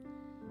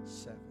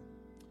7.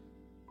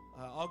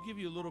 I'll give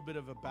you a little bit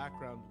of a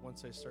background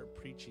once I start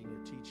preaching or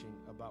teaching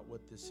about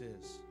what this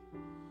is.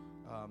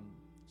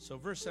 So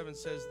verse 7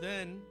 says,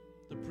 Then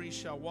the priest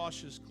shall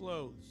wash his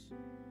clothes,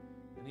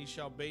 and he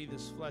shall bathe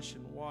his flesh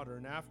in water,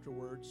 and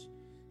afterwards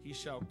he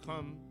shall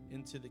come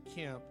into the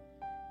camp,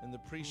 and the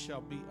priest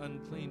shall be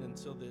unclean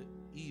until the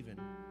even.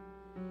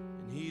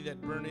 And he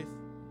that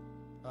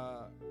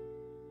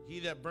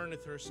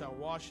burneth her shall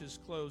wash his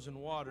clothes in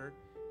water,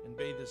 and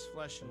bathe his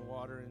flesh in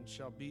water, and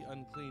shall be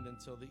unclean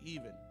until the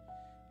even.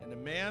 And the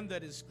man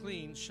that is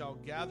clean shall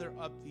gather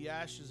up the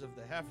ashes of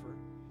the heifer,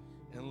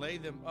 and lay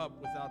them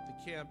up without the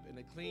camp in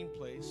a clean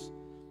place,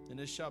 and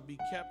it shall be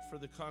kept for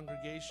the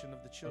congregation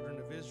of the children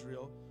of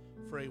Israel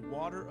for a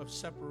water of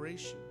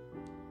separation.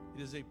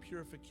 It is a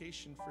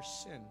purification for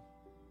sin.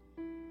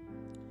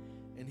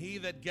 And he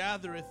that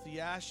gathereth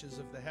the ashes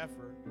of the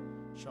heifer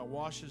shall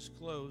wash his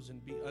clothes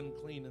and be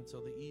unclean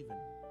until the even.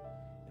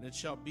 And it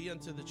shall be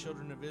unto the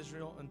children of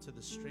Israel, unto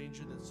the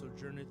stranger that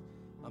sojourneth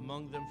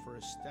among them, for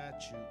a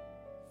statute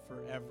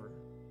forever.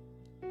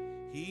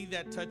 He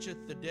that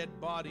toucheth the dead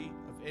body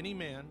of any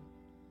man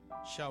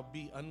shall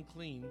be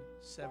unclean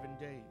 7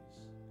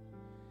 days.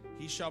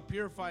 He shall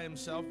purify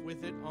himself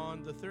with it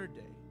on the 3rd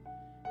day.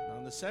 And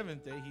on the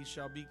 7th day he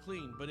shall be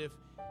clean. But if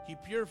he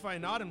purify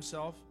not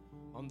himself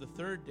on the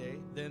 3rd day,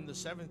 then the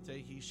 7th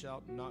day he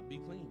shall not be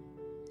clean.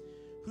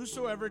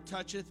 Whosoever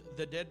toucheth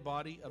the dead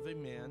body of a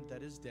man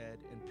that is dead,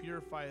 and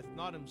purifieth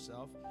not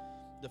himself,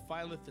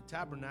 defileth the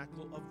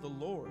tabernacle of the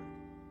Lord,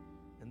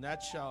 and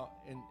that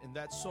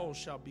soul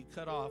shall be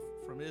cut off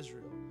from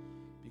Israel,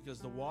 because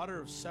the water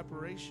of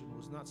separation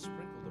was not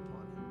sprinkled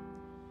upon him.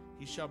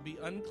 He shall be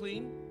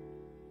unclean,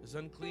 his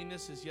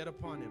uncleanness is yet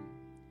upon him.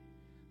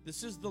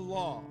 This is the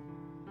law.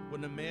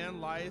 When a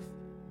man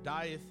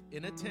dieth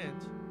in a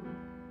tent,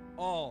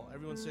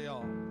 everyone say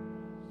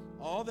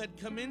all that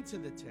come into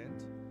the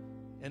tent,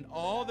 and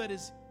all that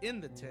is in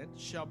the tent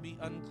shall be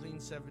unclean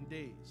 7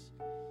 days.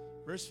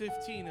 Verse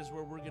 15 is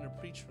where we're going to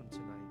preach from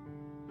tonight.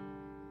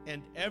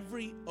 And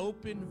every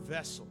open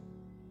vessel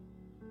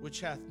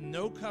which hath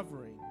no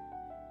covering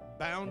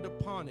bound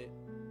upon it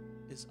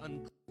is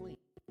unclean.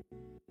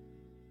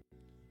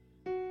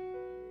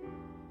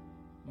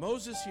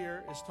 Moses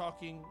here is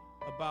talking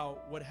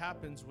about what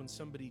happens when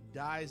somebody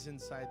dies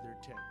inside their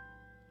tent.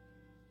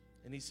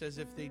 And he says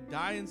if they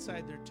die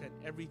inside their tent,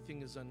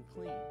 everything is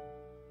unclean.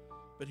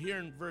 But here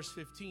in verse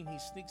 15, he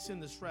sneaks in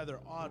this rather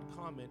odd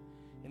comment,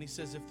 and he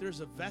says if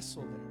there's a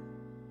vessel there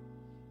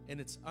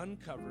and it's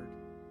uncovered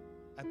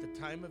at the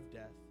time of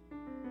death,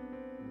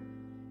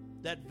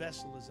 that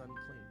vessel is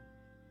unclean.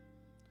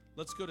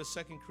 Let's go to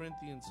 2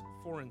 Corinthians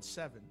 4 and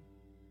 7.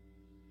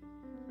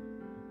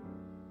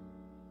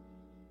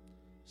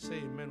 Say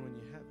amen when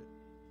you have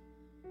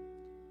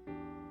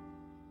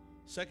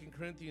it. 2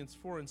 Corinthians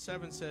 4 and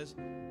 7 says,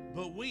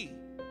 But we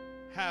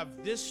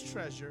have this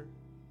treasure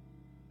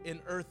in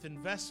earthen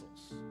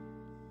vessels,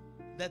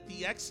 that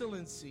the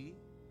excellency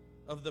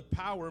of the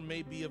power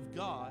may be of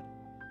God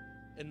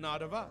and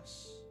not of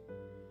us.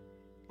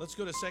 Let's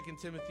go to 2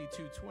 Timothy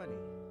 2:20.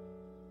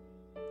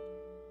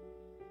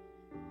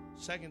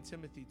 2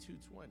 Timothy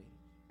 2:20.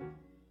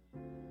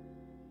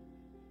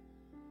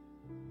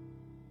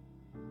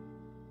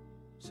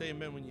 Say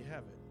amen when you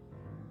have it.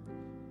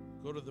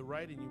 Go to the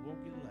right and you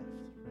won't get left.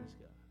 Praise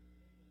God.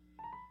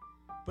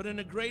 But in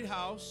a great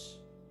house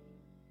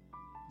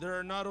there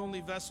are not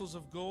only vessels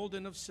of gold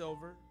and of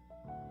silver,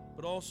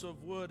 but also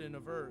of wood and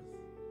of earth,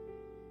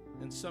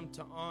 and some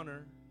to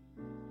honor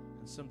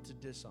and some to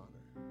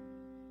dishonor,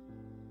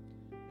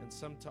 and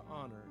some to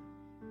honor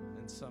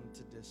and some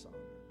to dishonor.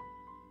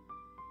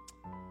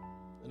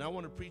 And I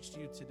want to preach to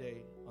you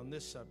today on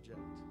this subject: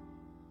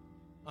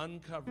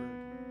 uncovered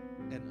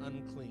and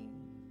unclean.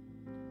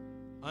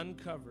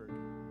 Uncovered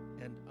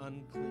and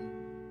unclean.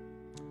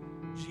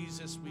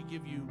 Jesus, we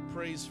give you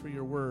praise for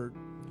your word.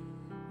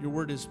 Your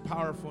word is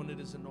powerful and it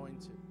is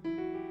anointed.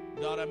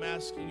 God, I'm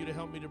asking you to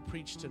help me to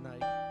preach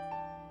tonight.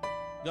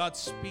 God,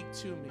 speak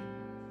to me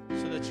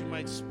so that you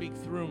might speak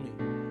through me.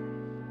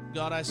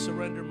 God, I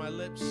surrender my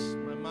lips,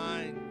 my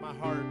mind, my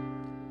heart.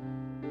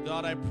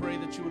 God, I pray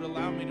that you would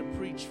allow me to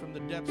preach from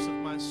the depths of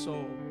my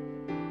soul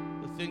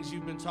the things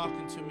you've been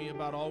talking to me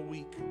about all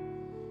week.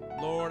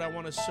 Lord, I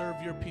want to serve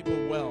your people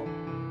well,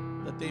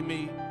 that they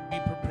may be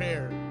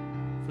prepared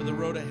for the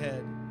road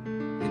ahead.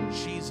 In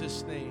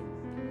Jesus' name,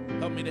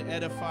 help me to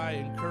edify,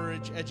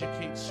 encourage,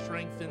 educate,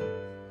 strengthen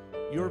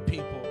your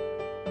people.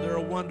 They're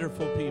a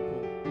wonderful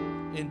people.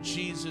 In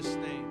Jesus'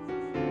 name.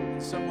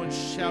 And someone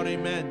shout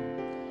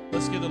amen.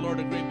 Let's give the Lord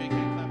a great big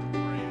hand clap of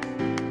praise.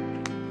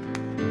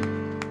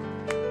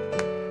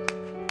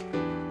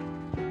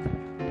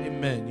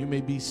 Amen. You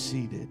may be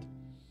seated.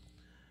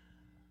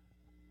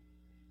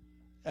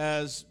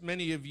 As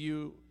many of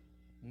you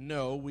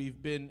know,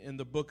 we've been in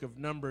the book of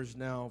Numbers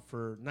now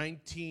for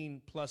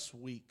 19 plus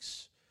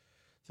weeks.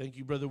 Thank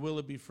you, Brother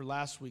Willoughby, for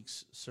last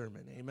week's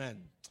sermon.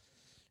 Amen.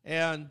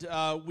 And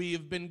we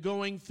have been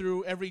going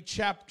through every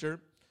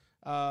chapter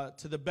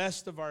to the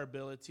best of our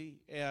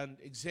ability and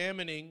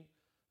examining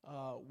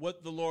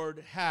what the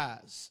Lord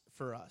has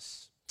for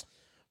us.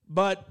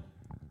 But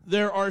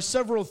there are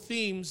several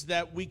themes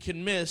that we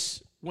can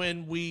miss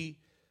when we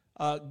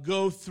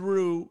go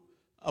through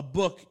a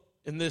book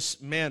in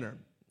this manner.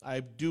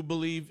 I do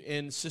believe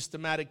in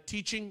systematic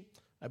teaching.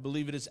 I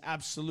believe it is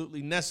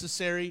absolutely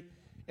necessary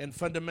and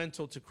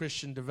fundamental to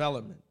Christian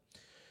development.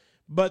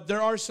 But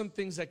there are some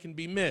things that can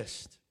be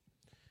missed.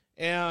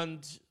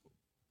 And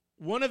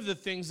one of the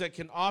things that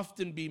can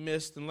often be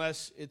missed,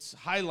 unless it's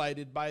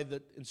highlighted by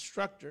the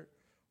instructor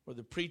or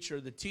the preacher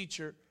or the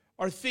teacher,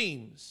 are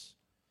themes.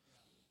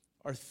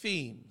 In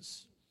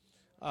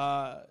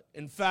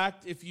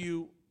fact, if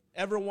you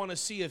ever want to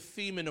see a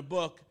theme in a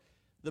book,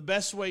 the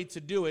best way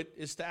to do it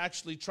is to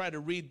actually try to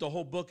read the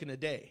whole book in a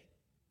day.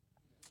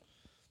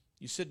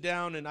 You sit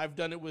down, and I've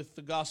done it with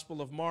the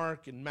Gospel of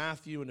Mark and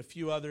Matthew and a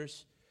few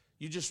others.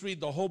 You just read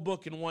the whole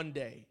book in one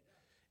day,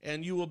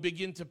 and you will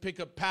begin to pick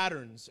up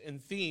patterns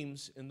and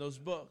themes in those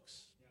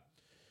books.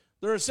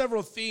 There are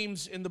several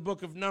themes in the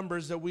book of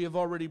Numbers that we have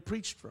already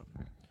preached from.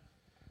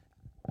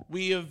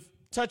 We have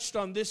touched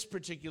on this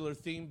particular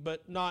theme,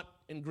 but not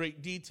in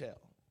great detail.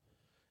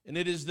 And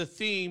it is the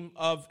theme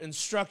of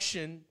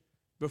instruction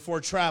before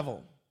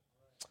travel.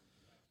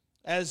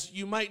 As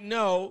you might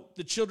know,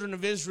 the children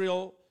of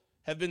Israel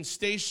have been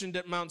stationed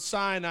at Mount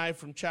Sinai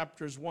from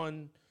chapters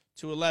 1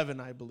 to 11,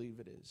 I believe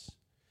it is.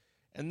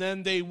 And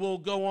then they will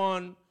go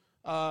on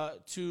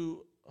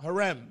to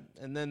Horeb,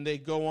 and then they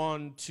go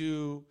on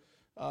to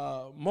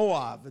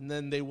Moab, and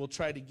then they will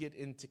try to get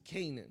into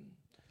Canaan.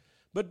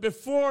 But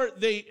before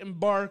they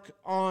embark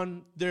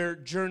on their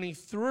journey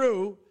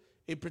through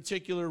a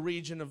particular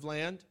region of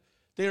land,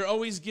 they are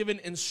always given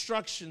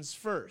instructions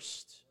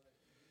first.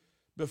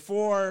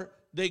 Before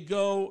they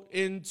go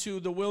into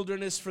the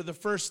wilderness for the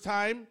first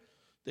time,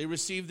 they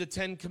receive the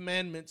 10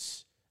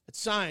 Commandments at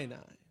Sinai.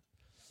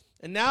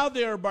 And now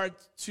they are about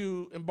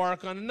to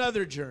embark on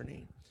another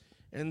journey.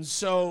 And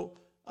so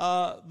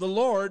the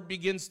Lord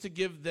begins to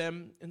give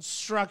them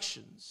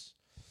instructions.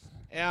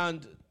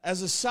 And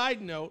as a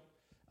side note,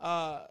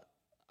 I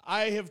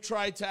have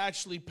tried to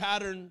actually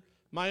pattern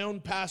my own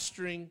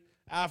pastoring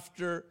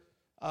after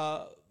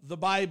the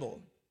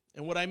Bible.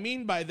 And what I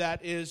mean by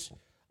that is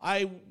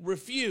I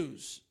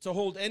refuse to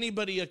hold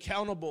anybody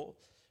accountable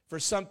for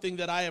something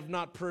that I have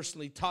not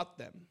personally taught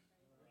them.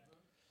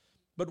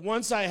 But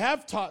once I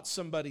have taught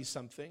somebody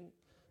something,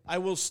 I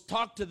will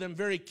talk to them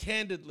very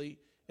candidly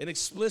and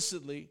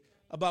explicitly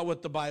about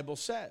what the Bible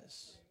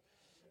says.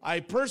 I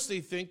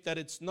personally think that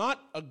it's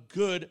not a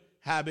good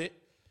habit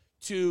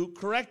to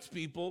correct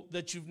people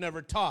that you've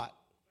never taught.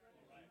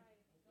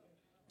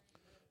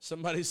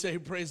 Somebody say,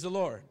 praise the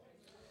Lord.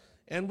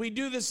 And we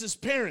do this as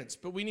parents,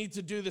 but we need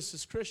to do this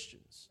as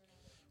Christians.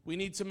 We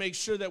need to make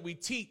sure that we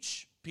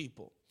teach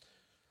people.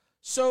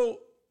 So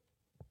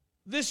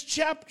this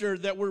chapter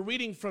that we're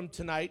reading from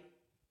tonight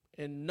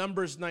in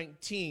Numbers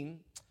 19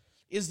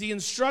 is the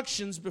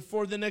instructions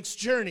before the next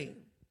journey.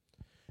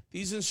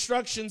 These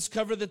instructions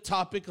cover the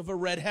topic of a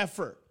red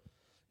heifer,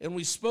 and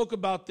we spoke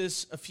about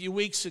this a few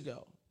weeks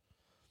ago.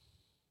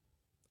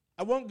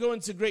 I won't go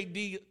into great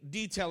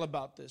detail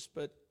about this,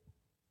 but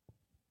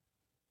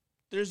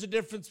there's a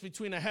difference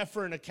between a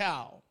heifer and a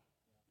cow.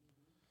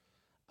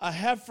 A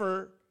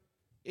heifer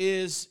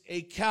is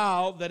a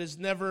cow that has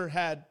never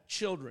had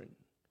children,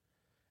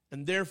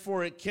 and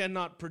therefore it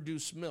cannot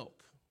produce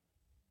milk.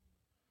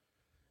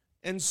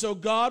 And so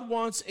God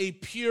wants a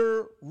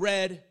pure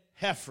red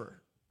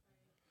heifer.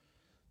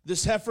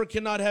 This heifer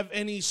cannot have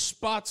any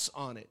spots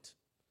on it.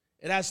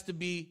 It has to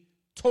be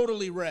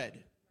totally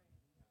red.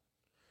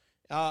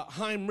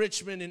 Chaim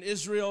Richmond in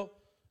Israel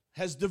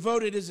has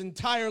devoted his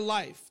entire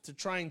life to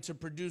trying to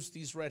produce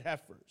these red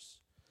heifers.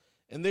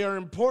 And they are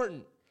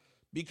important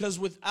because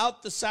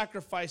without the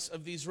sacrifice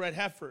of these red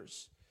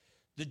heifers,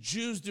 the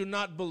Jews do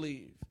not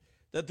believe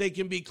that they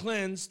can be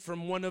cleansed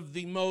from one of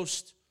the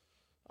most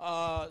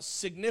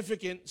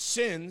significant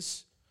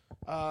sins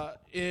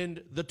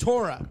in the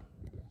Torah.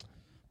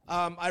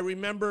 I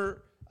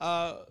remember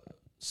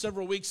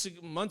several weeks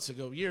ago, months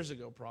ago, years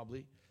ago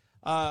probably,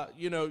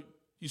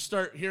 you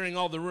start hearing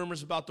all the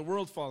rumors about the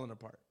world falling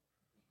apart.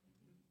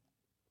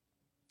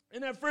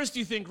 And at first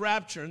you think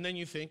rapture, and then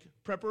you think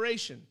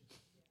preparation.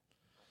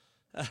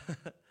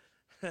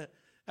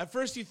 At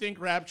first you think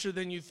rapture,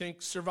 then you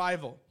think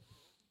survival.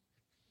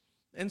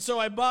 And so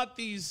I bought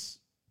these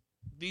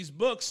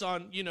books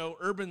on,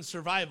 urban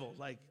survival,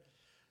 like,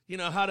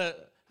 how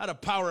to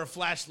power a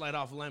flashlight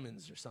off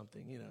lemons or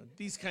something,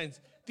 these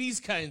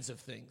kinds of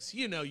things.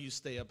 You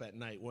stay up at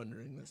night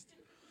wondering this.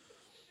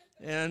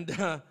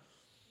 And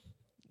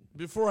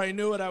before I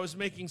knew it, I was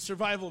making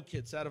survival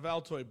kits out of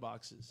Altoid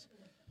boxes.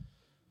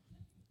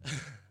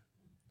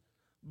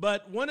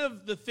 But one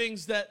of the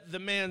things that the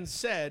man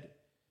said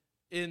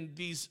in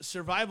these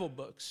survival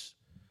books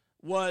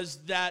was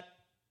that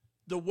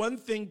the one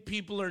thing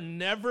people are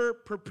never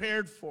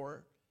prepared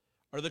for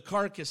are the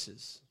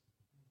carcasses.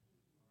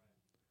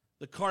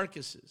 The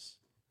carcasses.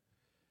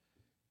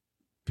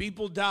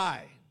 People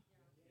die.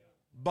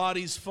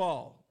 Bodies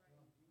fall.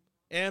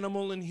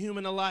 Animal and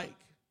human alike.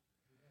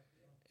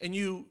 And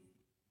you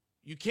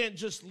can't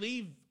just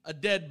leave a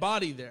dead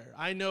body there.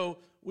 I know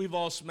we've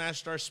all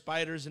smashed our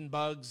spiders and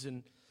bugs,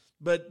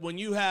 but when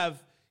you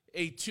have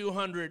a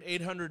 200,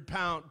 800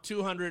 pound,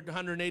 200,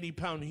 180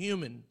 pound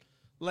human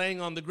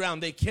laying on the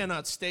ground, they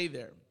cannot stay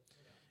there.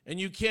 And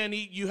you can't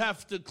eat, you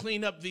have to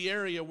clean up the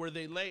area where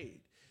they laid.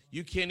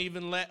 You can't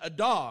even let a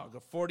dog, a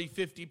 40,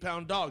 50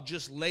 pound dog,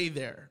 just lay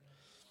there.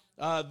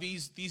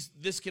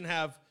 This can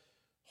have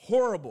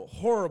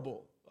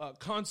horrible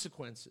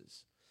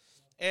consequences.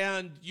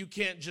 And you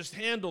can't just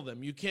handle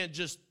them. You can't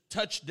just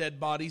touch dead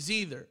bodies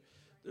either.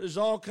 There's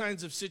all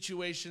kinds of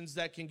situations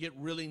that can get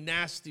really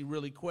nasty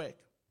really quick.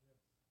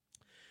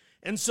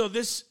 And so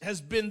this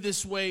has been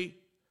this way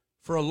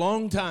for a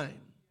long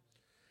time.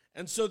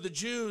 And so the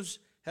Jews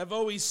have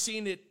always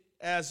seen it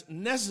as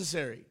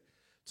necessary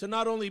to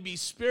not only be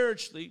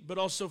spiritually, but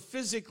also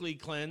physically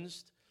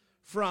cleansed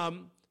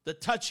from the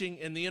touching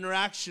and the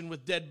interaction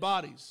with dead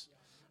bodies.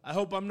 I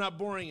hope I'm not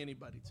boring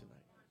anybody tonight.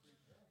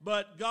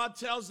 But God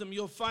tells them,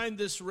 you'll find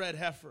this red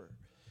heifer,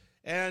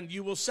 and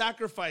you will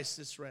sacrifice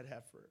this red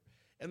heifer.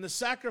 And the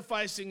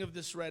sacrificing of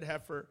this red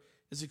heifer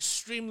is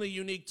extremely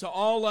unique to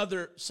all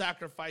other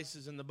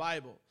sacrifices in the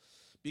Bible.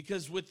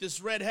 Because with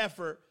this red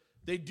heifer,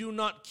 they do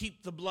not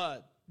keep the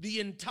blood. The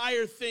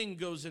entire thing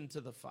goes into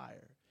the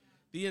fire.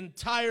 The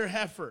entire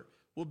heifer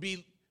will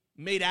be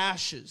made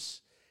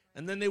ashes.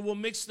 And then they will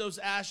mix those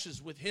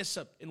ashes with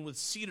hyssop and with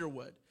cedar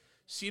wood.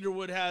 Cedar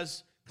wood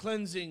has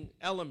cleansing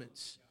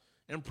elements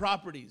and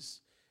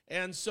properties.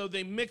 And so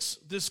they mix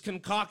this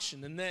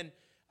concoction, and then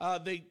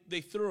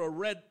they throw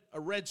a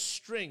red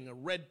string, a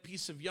red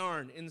piece of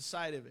yarn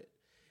inside of it.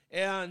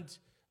 And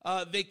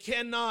they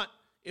cannot,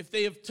 if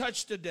they have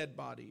touched a dead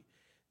body,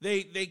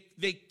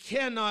 they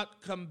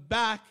cannot come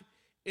back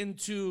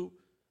into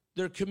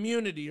their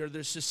community or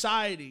their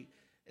society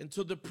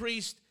until the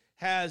priest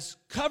has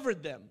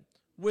covered them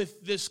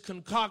with this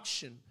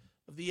concoction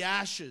of the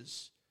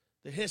ashes,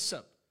 the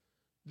hyssop,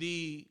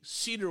 the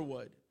cedar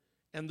wood,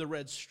 and the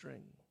red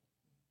string.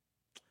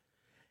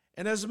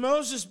 And as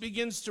Moses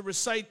begins to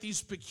recite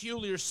these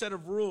peculiar set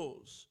of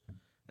rules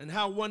and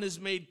how one is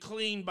made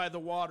clean by the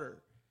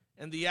water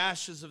and the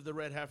ashes of the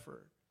red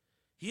heifer,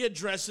 he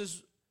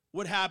addresses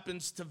what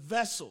happens to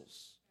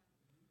vessels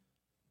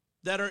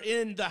that are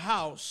in the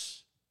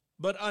house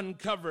but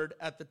uncovered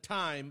at the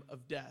time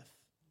of death.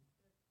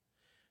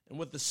 And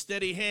with a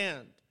steady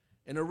hand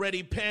and a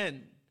ready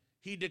pen,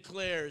 he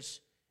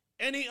declares,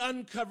 any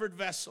uncovered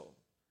vessel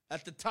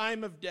at the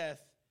time of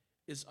death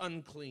is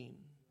unclean.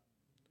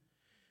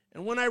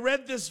 And when I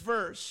read this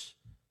verse,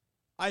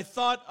 I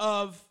thought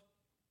of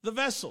the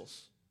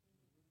vessels.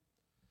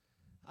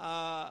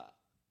 I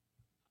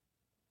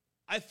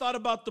thought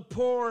about the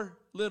poor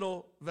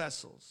little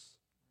vessels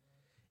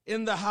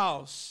in the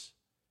house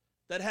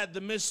that had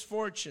the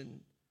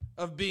misfortune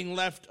of being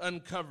left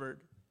uncovered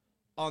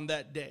on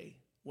that day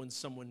when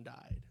someone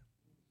died.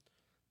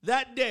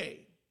 That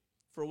day,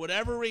 for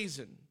whatever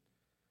reason,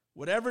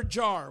 whatever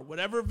jar,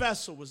 whatever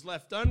vessel was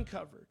left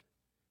uncovered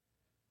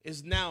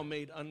is now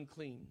made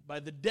unclean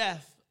by the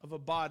death of a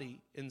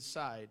body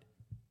inside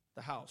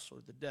the house or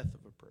the death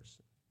of a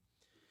person.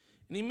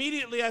 And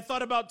immediately I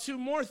thought about two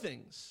more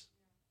things.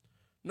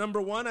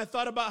 Number one, I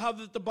thought about how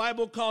the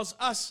Bible calls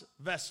us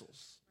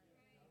vessels.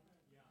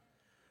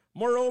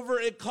 Moreover,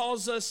 it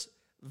calls us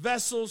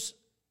vessels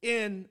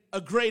in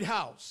a great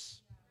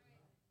house.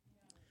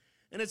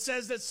 And it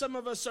says that some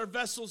of us are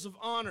vessels of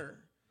honor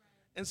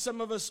and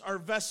some of us are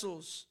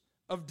vessels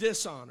of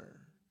dishonor.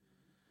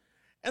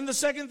 And the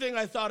second thing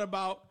I thought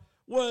about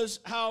was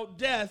how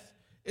death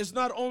is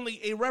not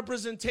only a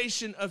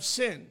representation of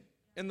sin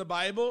in the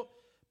Bible,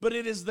 but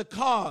it is the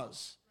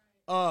cause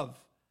of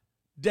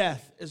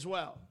death as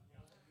well.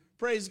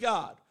 Praise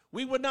God.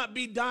 We would not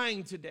be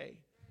dying today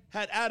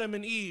had Adam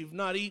and Eve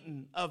not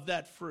eaten of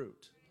that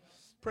fruit.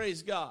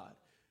 Praise God.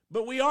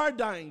 But we are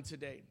dying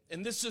today.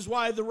 And this is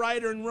why the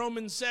writer in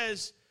Romans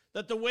says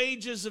that the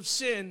wages of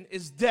sin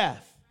is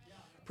death.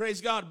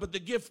 Praise God. But the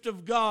gift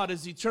of God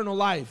is eternal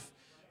life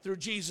through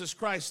Jesus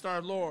Christ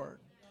our Lord.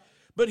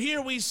 But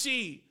here we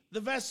see the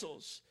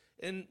vessels,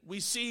 and we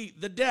see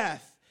the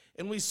death,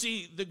 and we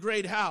see the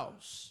great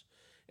house.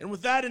 And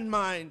with that in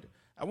mind,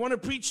 I want to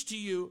preach to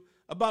you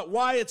about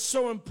why it's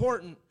so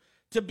important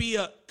to be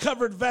a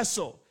covered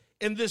vessel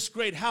in this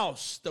great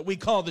house that we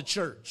call the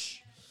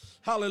church.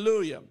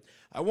 Hallelujah.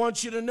 I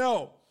want you to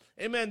know,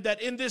 amen,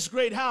 that in this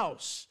great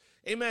house,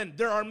 amen,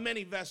 there are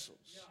many vessels.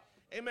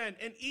 Amen.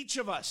 And each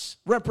of us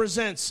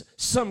represents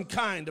some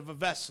kind of a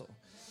vessel.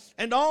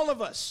 And all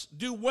of us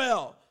do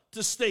well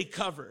to stay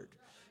covered.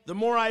 The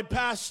more I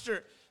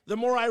pastor, the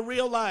more I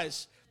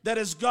realize that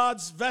as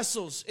God's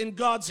vessels in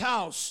God's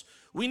house,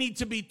 we need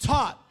to be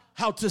taught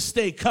how to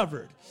stay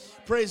covered.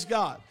 Praise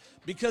God.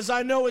 Because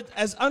I know it,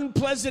 as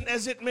unpleasant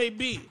as it may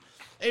be,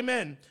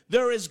 amen,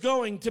 there is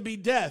going to be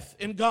death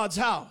in God's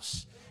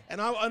house.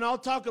 And I'll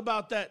talk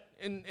about that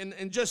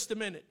in just a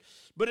minute.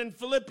 But in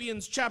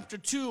Philippians chapter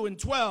 2 and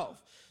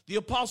 12, the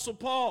Apostle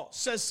Paul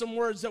says some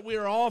words that we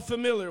are all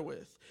familiar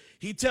with.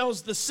 He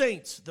tells the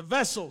saints, the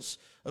vessels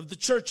of the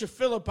church of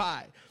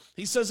Philippi,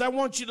 He says, I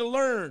want you to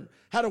learn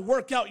how to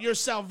work out your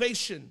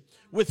salvation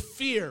with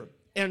fear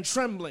and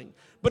trembling.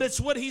 But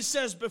it's what he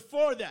says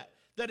before that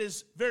that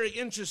is very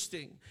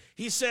interesting.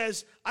 He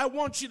says, I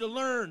want you to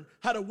learn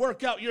how to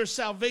work out your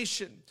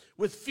salvation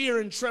with fear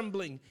and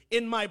trembling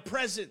in my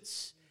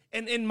presence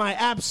and in my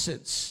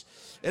absence.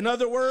 In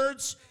other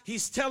words,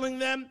 he's telling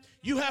them,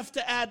 you have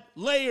to add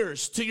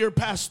layers to your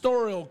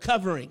pastoral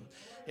covering.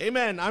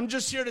 Amen. I'm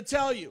just here to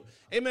tell you,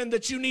 amen,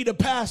 that you need a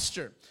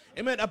pastor.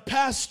 Amen. A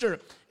pastor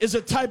is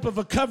a type of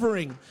a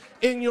covering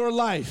in your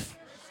life.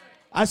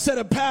 I said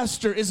a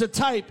pastor is a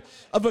type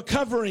of a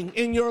covering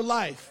in your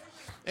life.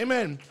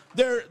 Amen.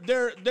 There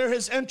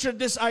has entered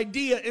this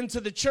idea into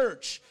the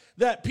church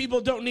that people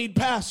don't need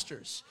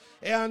pastors.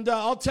 And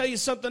I'll tell you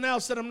something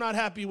else that I'm not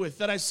happy with,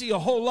 that I see a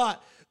whole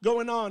lot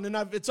going on, and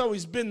it's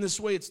always been this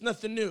way. It's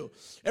nothing new.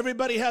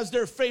 Everybody has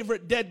their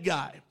favorite dead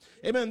guy.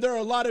 Amen. There are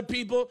a lot of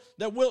people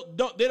that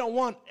they don't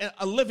want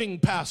a living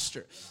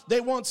pastor. They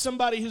want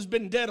somebody who's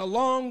been dead a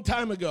long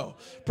time ago.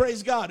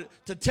 Praise God,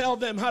 to tell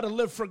them how to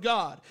live for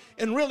God.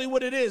 And really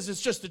what it is,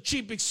 it's just a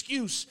cheap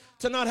excuse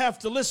to not have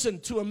to listen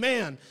to a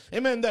man,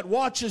 amen, that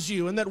watches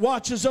you and that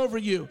watches over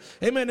you,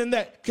 amen, and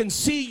that can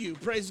see you,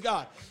 praise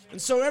God. And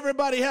so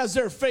everybody has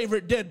their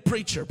favorite dead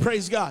preacher,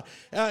 praise God.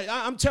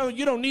 I'm telling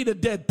you, you don't need a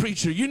dead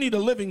preacher. You need a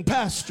living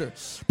pastor,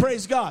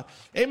 praise God.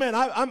 Amen.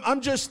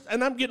 I'm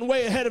getting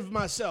way ahead of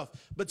myself.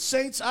 But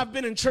saints, I've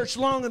been in church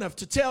long enough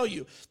to tell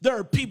you, there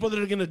are people that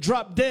are going to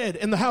drop dead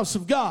in the house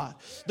of God.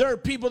 There are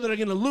people that are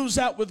going to lose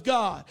out with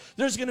God.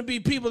 There's going to be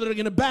people that are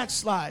going to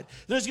backslide.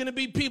 There's going to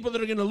be people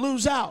that are going to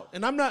lose out.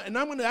 And I'm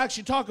going to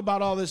actually talk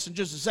about all this in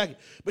just a second.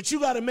 But you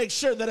got to make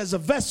sure that as a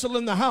vessel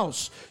in the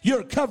house,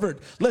 you're covered,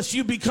 lest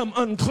you become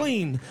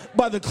unclean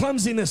by the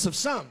clumsiness of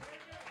some.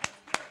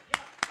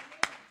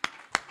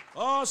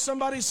 Oh,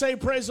 somebody say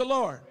praise the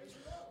Lord.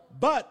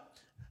 But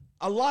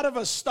a lot of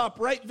us stop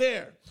right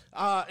there.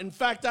 In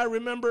fact, I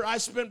remember I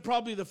spent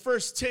probably the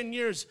first 10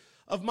 years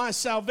of my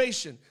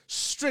salvation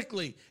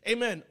strictly,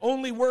 amen,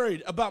 only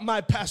worried about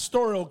my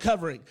pastoral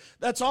covering.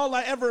 That's all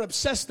I ever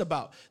obsessed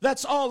about.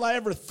 That's all I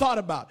ever thought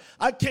about.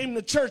 I came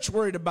to church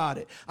worried about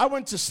it. I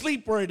went to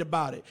sleep worried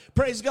about it.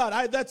 Praise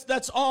God.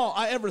 That's all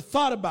I ever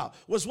thought about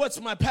was, what's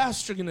my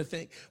pastor going to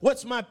think?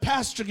 What's my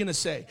pastor going to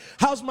say?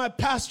 How's my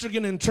pastor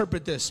going to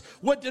interpret this?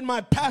 What did my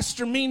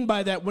pastor mean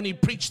by that when he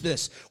preached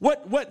this?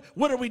 What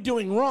are we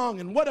doing wrong?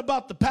 And what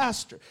about the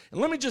pastor?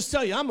 And let me just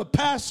tell you, I'm a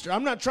pastor.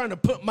 I'm not trying to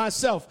put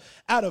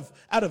myself out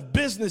of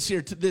business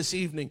here to this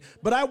evening,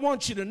 but I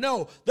want you to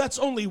know that's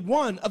only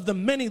one of the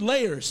many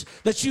layers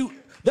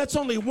that's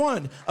only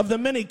one of the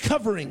many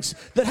coverings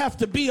that have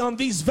to be on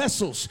these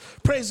vessels.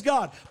 Praise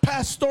God.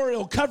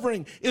 Pastoral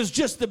covering is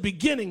just the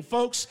beginning,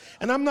 folks.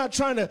 And I'm not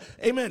trying to,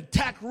 amen,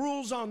 tack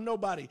rules on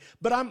nobody.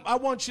 But I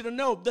want you to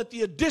know that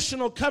the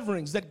additional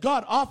coverings that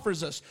God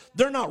offers us,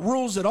 they're not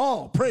rules at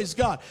all. Praise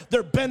God.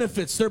 They're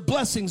benefits, they're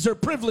blessings, they're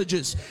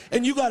privileges.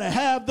 And you got to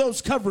have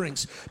those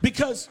coverings,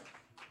 because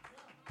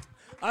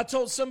I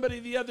told somebody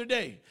the other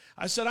day,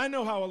 I said, I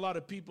know how a lot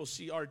of people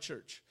see our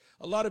church.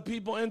 A lot of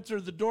people enter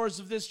the doors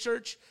of this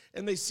church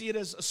and they see it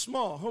as a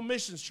small home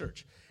missions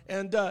church.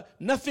 And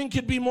nothing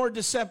could be more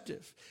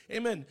deceptive.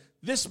 Amen.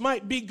 This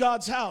might be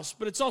God's house,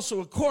 but it's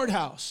also a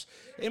courthouse.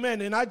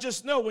 Amen. And I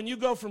just know when you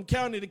go from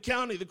county to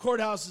county, the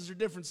courthouses are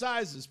different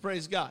sizes.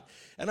 Praise God.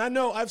 And I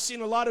know I've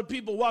seen a lot of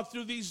people walk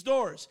through these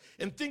doors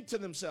and think to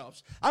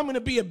themselves, I'm going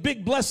to be a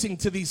big blessing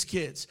to these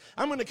kids.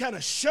 I'm going to kind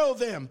of show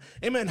them,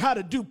 amen, how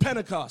to do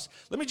Pentecost.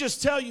 Let me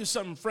just tell you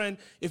something, friend.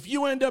 If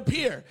you end up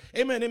here,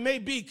 amen, it may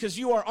be because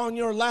you are on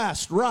your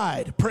last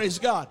ride. Praise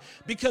God.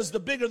 Because the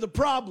bigger the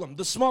problem,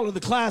 the smaller the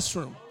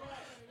classroom.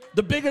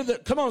 The bigger the,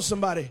 come on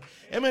somebody.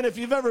 Amen. If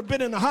you've ever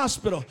been in a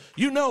hospital,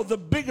 you know the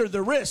bigger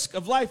the risk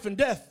of life and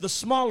death, the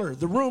smaller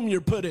the room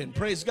you're put in.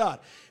 Praise God.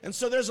 And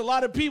so there's a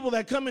lot of people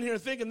that come in here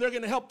thinking they're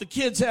going to help the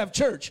kids have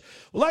church.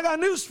 Well, I got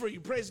news for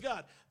you. Praise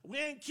God. We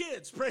ain't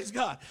kids, praise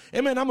God.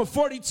 Amen. I'm a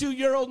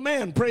 42-year-old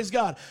man, praise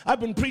God. I've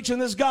been preaching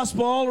this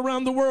gospel all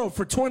around the world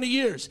for 20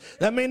 years.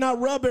 That may not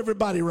rub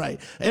everybody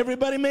right.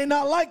 Everybody may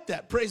not like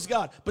that, praise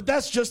God. But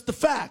that's just the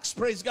facts,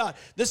 praise God.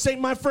 This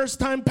ain't my first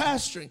time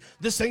pastoring.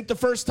 This ain't the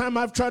first time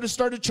I've tried to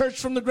start a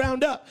church from the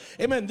ground up.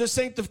 Amen. This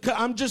ain't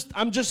I'm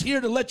just here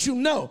to let you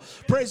know,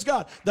 praise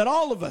God, that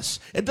all of us,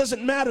 it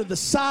doesn't matter the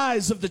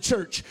size of the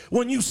church.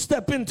 When you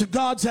step into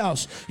God's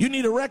house, you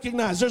need to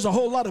recognize there's a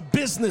whole lot of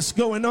business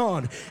going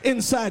on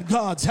inside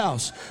God's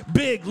house.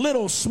 Big,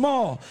 little,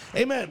 small.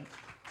 Amen.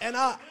 And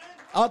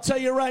I'll tell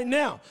you right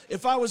now,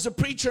 if I was a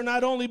preacher and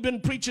I'd only been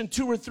preaching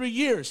 2 or 3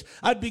 years,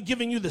 I'd be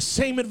giving you the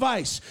same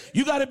advice.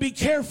 You got to be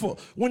careful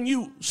when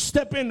you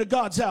step into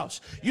God's house.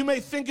 You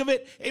may think of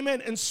it,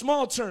 amen, in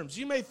small terms.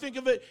 You may think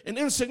of it in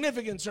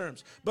insignificant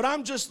terms. But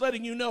I'm just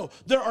letting you know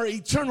there are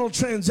eternal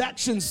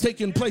transactions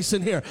taking place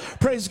in here.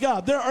 Praise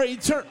God. There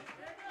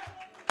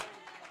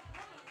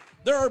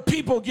are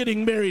people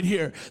getting married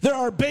here. There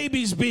are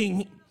babies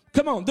being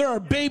Come on, there are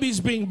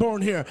babies being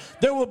born here.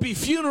 There will be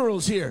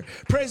funerals here.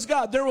 Praise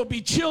God. There will be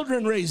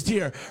children raised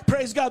here.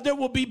 Praise God. There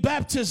will be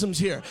baptisms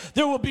here.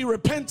 There will be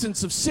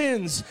repentance of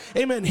sins.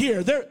 Amen.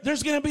 Here.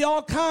 There's going to be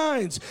all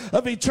kinds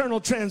of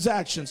eternal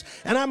transactions.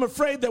 And I'm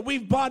afraid that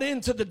we've bought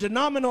into the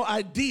denominational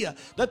idea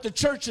that the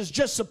church is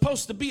just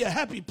supposed to be a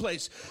happy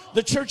place.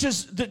 The church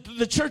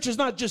is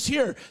not just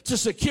here to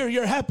secure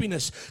your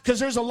happiness, because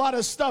there's a lot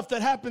of stuff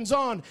that happens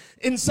on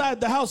inside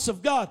the house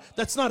of God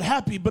that's not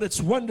happy, but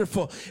it's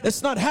wonderful.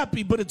 It's not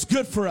happy, but it's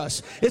good for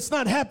us. It's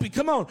not happy.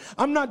 Come on.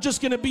 I'm not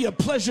just going to be a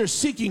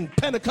pleasure-seeking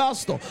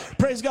Pentecostal.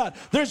 Praise God.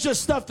 There's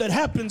just stuff that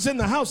happens in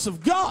the house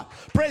of God.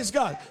 Praise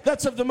God.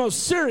 That's of the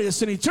most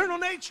serious and eternal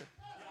nature.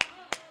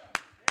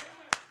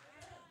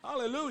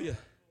 Hallelujah.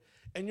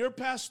 And your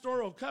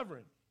pastoral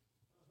covering.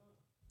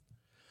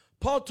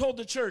 Paul told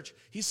the church,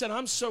 he said,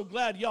 I'm so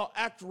glad y'all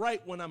act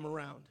right when I'm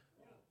around.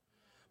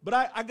 But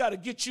I got to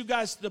get you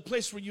guys to the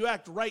place where you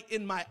act right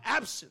in my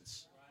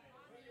absence.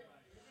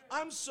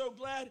 I'm so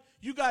glad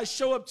you guys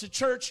show up to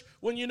church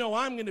when you know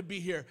I'm going to be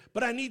here.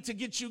 But I need to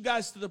get you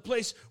guys to the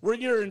place where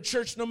you're in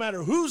church no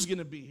matter who's going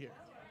to be here.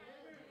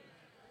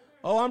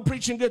 Oh, I'm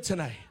preaching good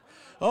tonight.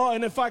 Oh,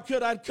 and if I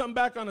could, I'd come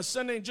back on a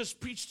Sunday and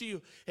just preach to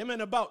you, amen,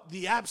 about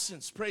the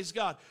absence. Praise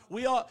God.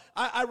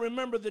 I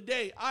remember the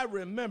day.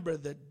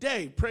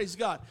 Praise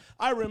God.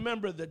 I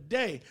remember the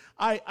day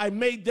I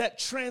made that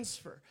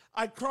transfer.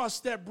 I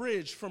crossed that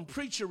bridge from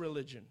preacher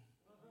religion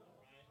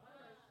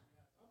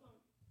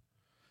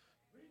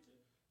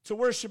to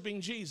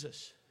worshiping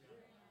Jesus.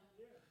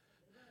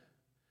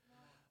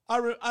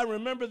 I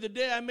remember the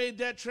day I made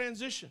that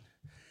transition.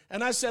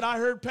 And I said, I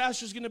heard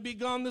pastor's going to be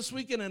gone this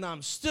weekend, and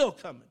I'm still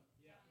coming.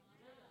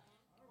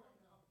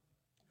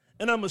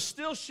 And I'm going to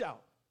still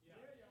shout.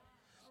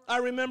 I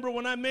remember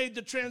when I made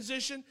the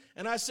transition,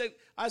 and I said,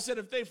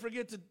 if they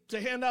forget to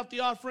hand out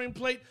the offering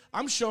plate,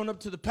 I'm showing up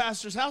to the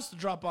pastor's house to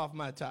drop off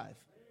my tithe.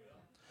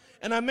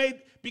 And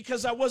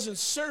because I wasn't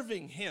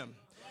serving him.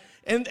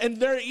 And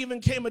there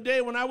even came a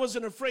day when I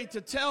wasn't afraid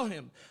to tell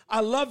him, I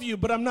love you,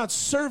 but I'm not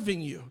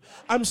serving you.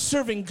 I'm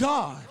serving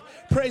God.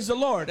 Praise the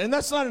Lord. And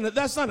that's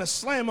not a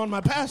slam on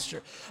my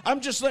pastor. I'm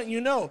just letting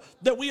you know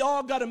that we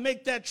all got to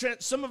make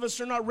that some of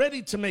us are not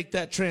ready to make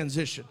that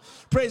transition.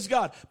 Praise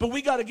God. But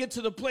we got to get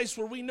to the place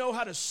where we know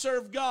how to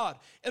serve God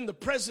in the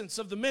presence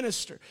of the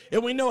minister.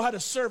 And we know how to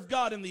serve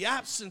God in the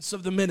absence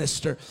of the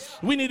minister.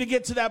 We need to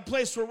get to that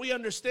place where we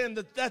understand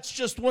that that's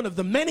just one of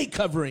the many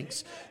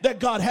coverings that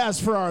God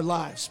has for our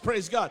lives.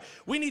 Praise God.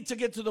 We need to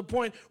get to the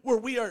point where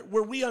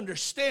we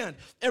understand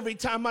every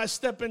time I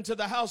step into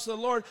the house of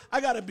the Lord, I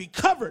got to be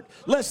covered.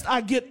 Lest I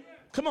get,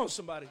 come on,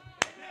 somebody.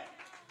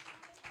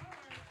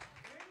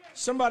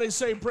 Somebody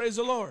say, praise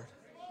the Lord.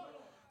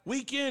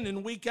 Week in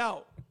and week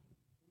out,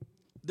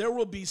 there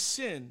will be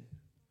sin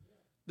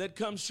that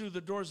comes through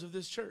the doors of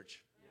this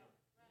church.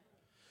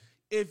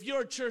 If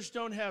your church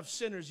don't have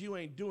sinners, you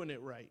ain't doing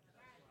it right.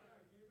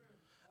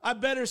 I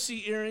better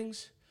see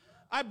earrings.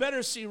 I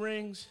better see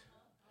rings.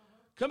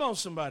 Come on,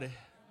 somebody.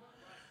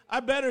 I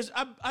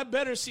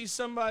better see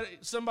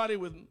somebody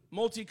with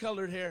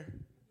multicolored hair.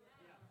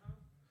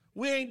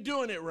 We ain't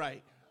doing it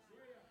right.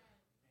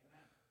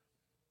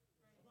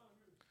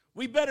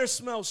 We better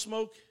smell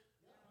smoke.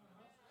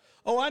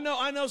 Oh, I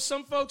know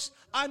some folks,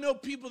 I know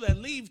people that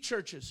leave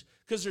churches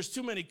because there's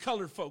too many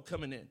colored folk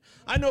coming in.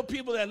 I know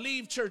people that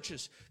leave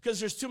churches because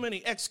there's too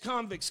many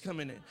ex-convicts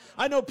coming in.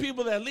 I know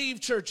people that leave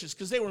churches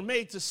because they were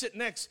made to sit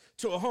next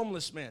to a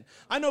homeless man.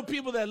 I know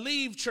people that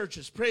leave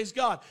churches, praise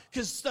God,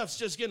 because stuff's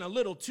just getting a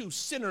little too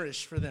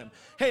sinnerish for them.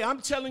 Hey, I'm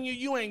telling you,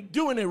 you ain't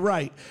doing it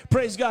right,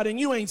 praise God, and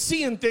you ain't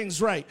seeing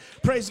things right,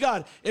 praise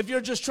God. If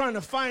you're just trying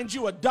to find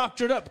you a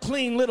doctored up,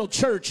 clean little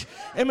church,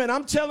 amen,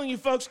 I'm telling you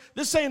folks,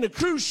 this ain't a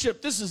cruise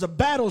ship, this is a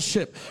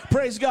battleship,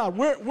 praise God.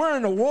 We're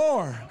in a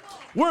war.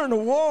 We're in a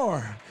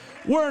war.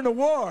 We're in a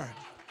war.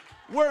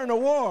 We're in a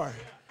war.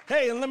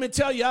 Hey, and let me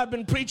tell you, I've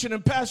been preaching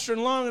and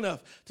pastoring long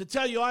enough to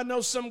tell you I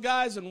know some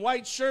guys in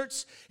white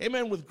shirts,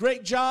 amen, with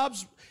great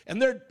jobs, and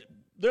they're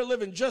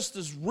living just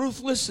as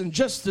ruthless and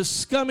just as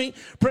scummy,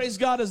 praise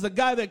God, as the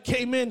guy that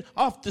came in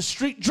off the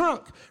street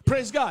drunk.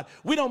 Praise God.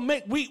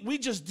 We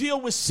just deal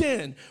with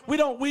sin.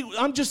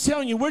 I'm just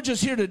telling you, we're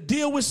just here to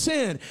deal with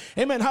sin.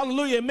 Amen.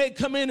 Hallelujah. It may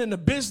come in a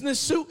business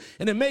suit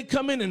and it may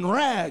come in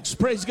rags.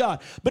 Praise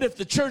God. But if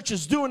the church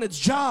is doing its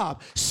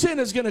job, sin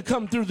is going to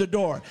come through the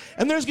door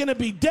and there's going to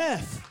be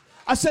death.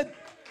 I said,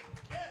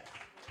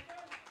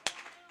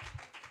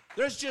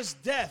 there's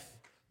just death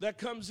that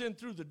comes in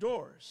through the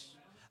doors.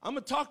 I'm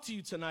going to talk to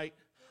you tonight.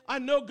 I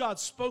know God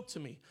spoke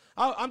to me.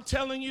 I'm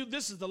telling you,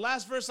 this is the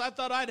last verse I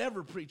thought I'd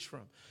ever preach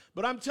from.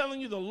 But I'm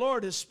telling you, the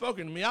Lord has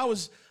spoken to me. I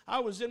was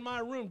in my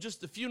room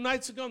just a few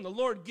nights ago, and the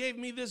Lord gave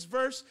me this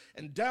verse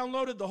and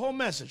downloaded the whole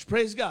message.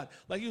 Praise God.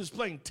 Like he was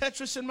playing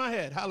Tetris in my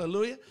head.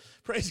 Hallelujah.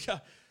 Praise God.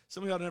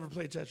 Some of y'all never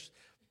played Tetris.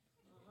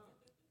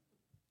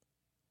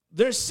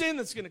 There's sin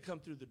that's going to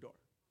come through the door.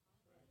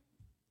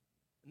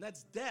 And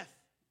that's death.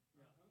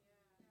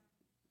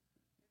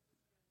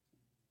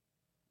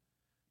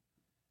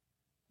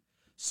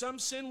 Some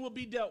sin will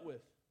be dealt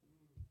with.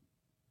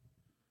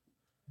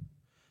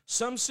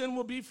 Some sin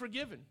will be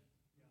forgiven.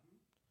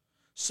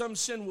 Some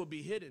sin will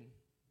be hidden.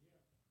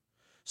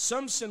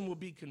 Some sin will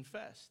be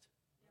confessed.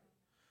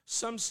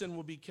 Some sin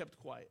will be kept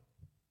quiet.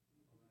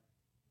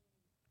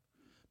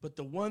 But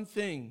the one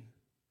thing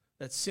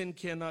that sin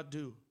cannot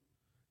do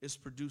is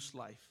produce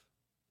life.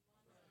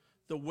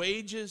 The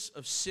wages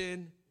of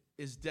sin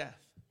is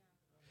death.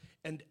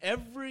 And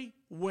every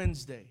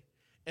Wednesday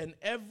and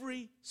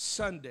every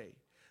Sunday,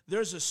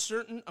 there's a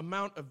certain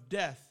amount of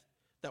death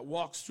that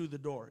walks through the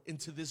door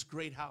into this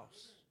great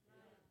house.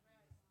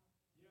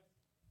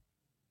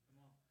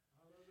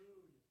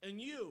 And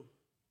you,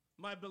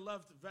 my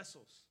beloved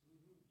vessels,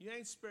 you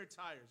ain't spare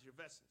tires, you're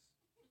vessels,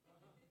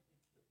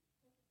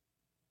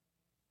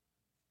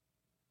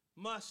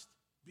 must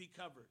be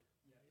covered.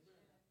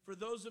 For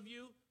those of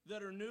you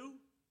that are new,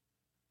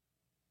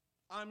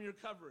 I'm your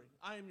covering.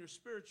 I'm your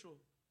spiritual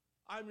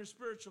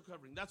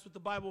covering. That's what the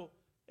Bible,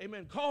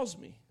 amen, calls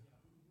me.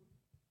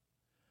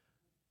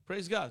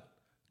 Praise God.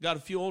 Got a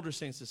few older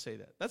saints to say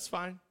that. That's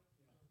fine.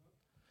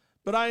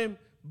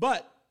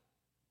 But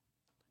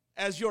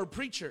as your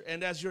preacher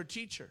and as your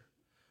teacher,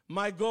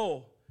 my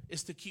goal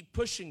is to keep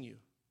pushing you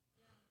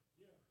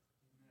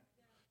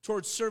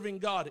towards serving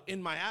God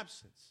in my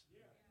absence.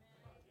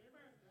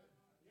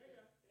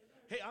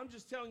 Hey, I'm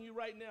just telling you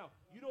right now,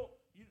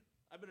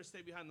 I better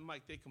stay behind the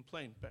mic. They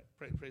complain.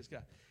 Praise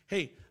God.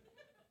 Hey,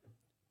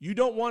 you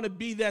don't want to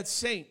be that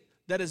saint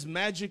that is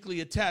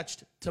magically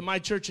attached to my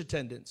church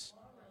attendance.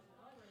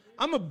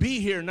 I'm going to be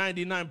here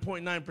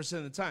 99.9%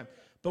 of the time.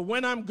 But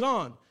when I'm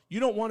gone, you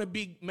don't want to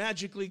be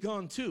magically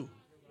gone too.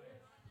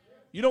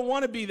 You don't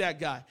want to be that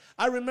guy.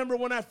 I remember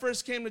when I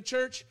first came to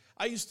church,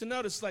 I used to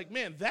notice, like,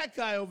 man, that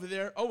guy over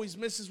there always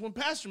misses when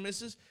pastor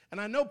misses, and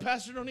I know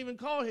pastor don't even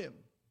call him.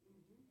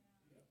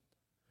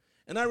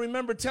 And I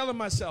remember telling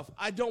myself,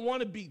 I don't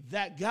want to be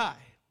that guy.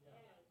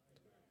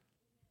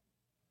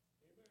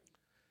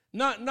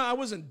 No, I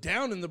wasn't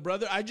down in the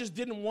brother. I just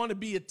didn't want to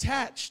be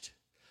attached.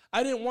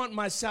 I didn't want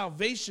my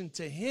salvation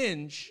to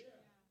hinge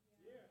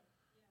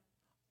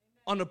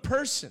on a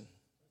person.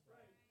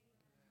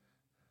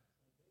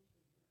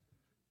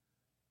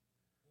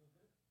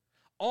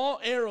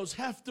 All arrows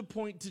have to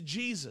point to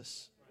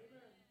Jesus.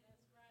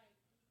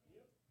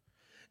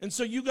 And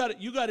so you got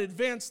to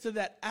advance to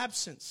that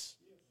absence,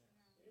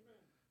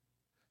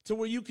 to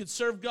where you could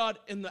serve God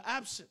in the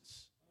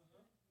absence.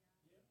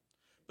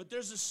 But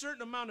there's a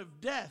certain amount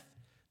of death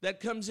that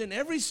comes in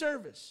every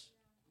service.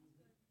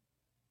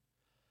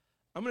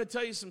 I'm going to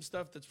tell you some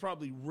stuff that's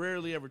probably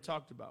rarely ever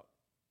talked about.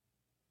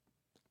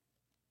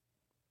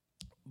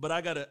 But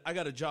I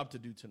got a job to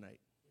do tonight.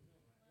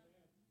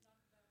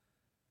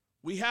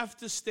 We have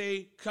to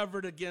stay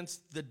covered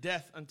against the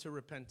death unto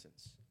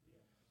repentance.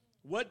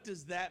 What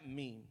does that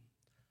mean?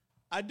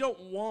 I don't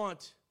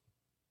want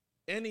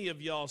any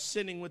of y'all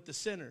sinning with the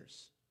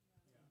sinners.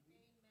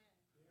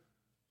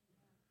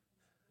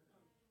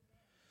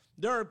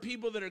 There are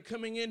people that are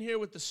coming in here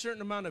with a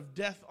certain amount of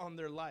death on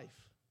their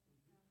life.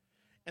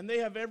 And they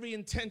have every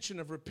intention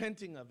of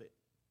repenting of it,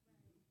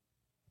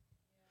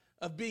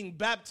 of being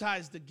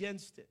baptized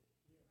against it.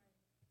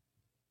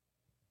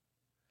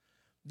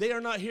 They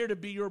are not here to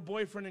be your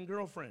boyfriend and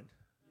girlfriend.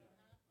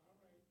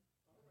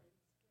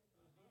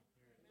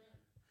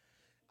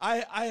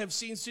 I have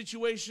seen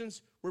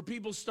situations where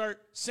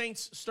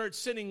saints start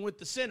sinning with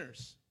the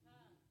sinners.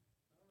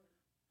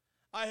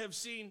 I have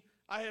seen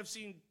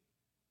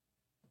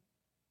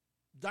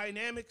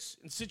dynamics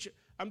and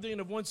I'm thinking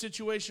of one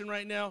situation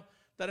right now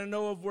that I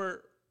know of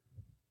where,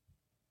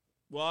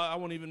 well, I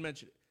won't even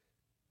mention it.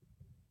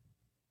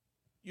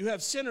 You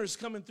have sinners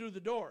coming through the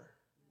door.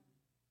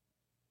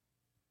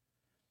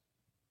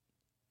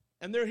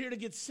 And they're here to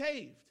get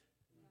saved.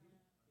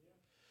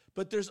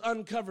 But there's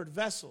uncovered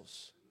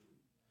vessels.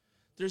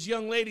 There's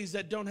young ladies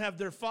that don't have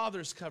their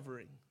father's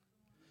covering.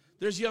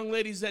 There's young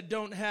ladies that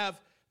don't have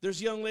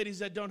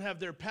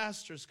their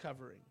pastor's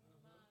covering.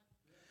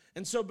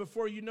 And so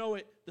before you know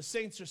it, the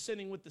saints are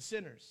sinning with the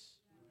sinners.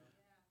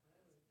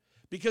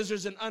 Because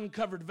there's an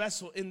uncovered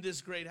vessel in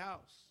this great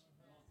house.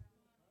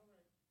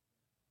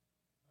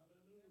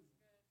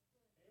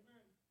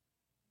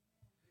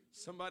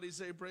 Somebody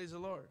say, praise the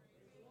Lord.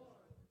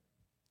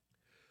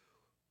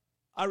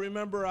 I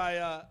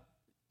remember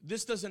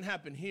this doesn't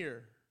happen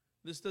here.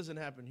 This doesn't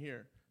happen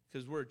here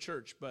because we're a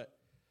church. But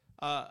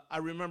I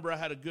remember I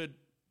had a good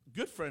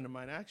friend of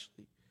mine,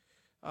 actually.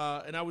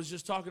 And I was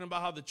just talking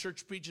about how the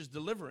church preaches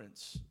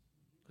deliverance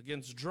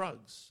against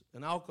drugs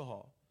and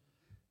alcohol.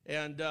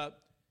 And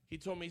he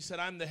told me, he said,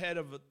 I'm the head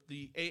of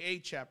the AA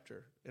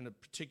chapter in a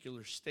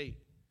particular state.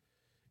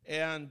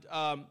 And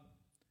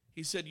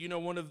he said, you know,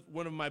 one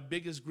of my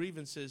biggest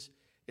grievances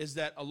is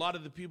that a lot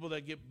of the people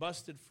that get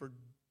busted for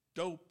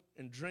dope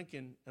and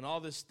drinking and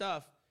all this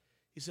stuff,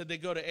 he said they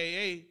go to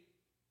AA,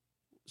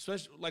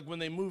 especially like when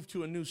they move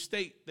to a new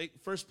state,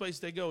 first place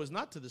they go is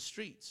not to the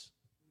streets.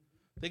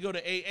 They go to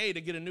AA to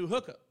get a new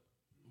hookup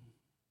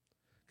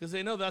because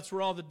they know that's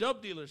where all the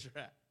dope dealers are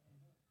at.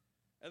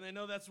 And they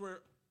know that's where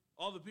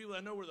all the people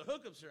that know where the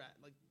hookups are at.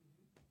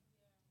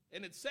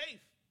 And it's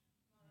safe.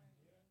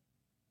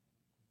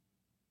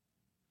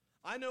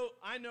 I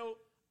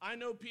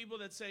know people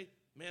that say,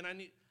 man,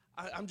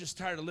 I'm just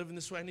tired of living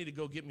this way. I need to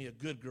go get me a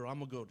good girl. I'm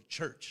going to go to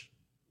church.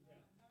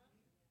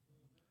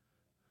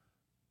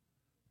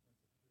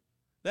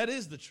 That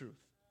is the truth.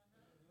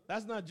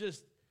 That's not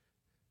just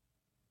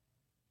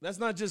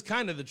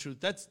kind of the truth.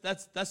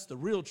 That's the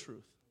real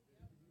truth.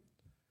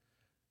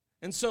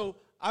 And so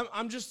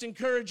I'm just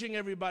encouraging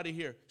everybody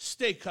here,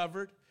 stay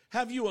covered.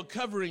 Have you a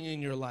covering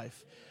in your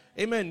life?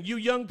 Amen. You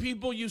young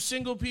people, you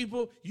single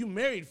people, you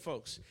married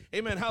folks.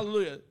 Amen.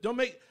 Hallelujah.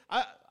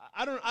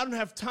 I don't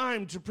have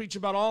time to preach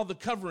about all the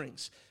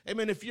coverings.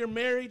 Amen. If you're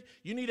married,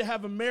 you need to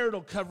have a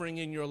marital covering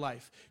in your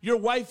life. Your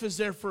wife is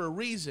there for a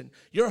reason.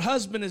 Your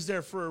husband is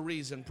there for a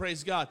reason.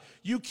 Praise God.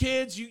 You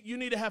kids, you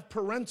need to have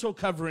parental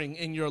covering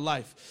in your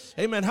life.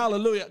 Amen.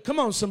 Hallelujah. Come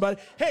on,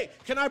 somebody. Hey,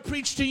 can I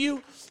preach to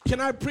you?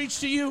 Can I preach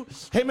to you?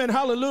 Amen.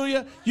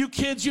 Hallelujah. You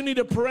kids, you need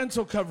a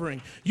parental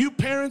covering. You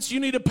parents, you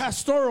need a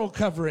pastoral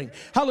covering.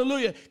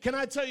 Hallelujah. Can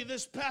I tell you,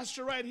 this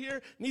pastor right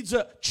here needs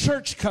a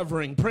church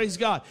covering. Praise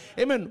God.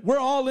 Amen. We're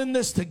all in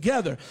this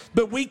together,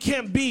 but we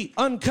can't be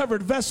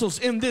uncovered vessels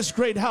in this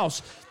great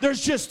house. There's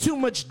just too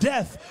much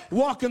death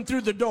walking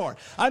through the door.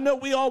 I know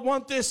we all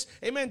want this,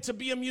 amen, to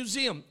be a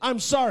museum. I'm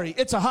sorry,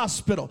 it's a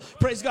hospital.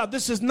 Praise God.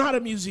 This is not a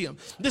museum.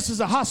 This is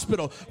a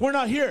hospital. We're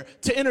not here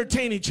to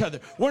entertain each other.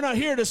 We're not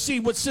here to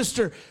see what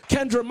Sister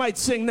Kendra might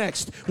sing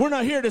next. We're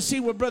not here to see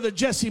what Brother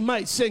Jesse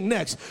might sing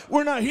next.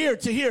 We're not here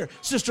to hear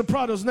Sister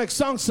Prado's next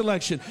song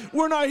selection.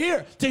 We're not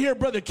here to hear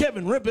Brother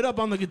Kevin rip it up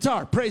on the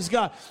guitar. Praise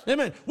God.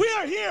 Amen. We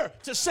are here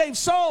to save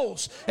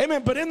souls.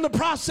 Amen. But in the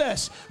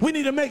process, we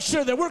need to make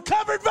sure that we're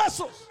covered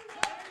vessels.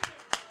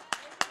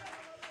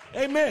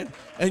 Amen.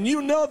 And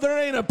you know there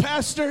ain't a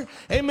pastor,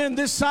 amen,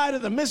 this side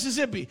of the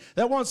Mississippi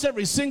that wants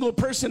every single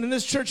person in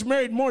this church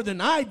married more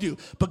than I do.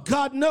 But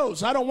God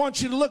knows I don't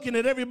want you looking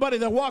at everybody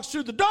that walks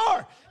through the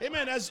door,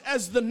 amen,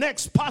 as the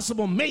next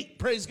possible mate.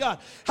 Praise God.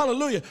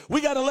 Hallelujah.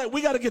 We got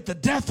to get the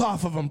death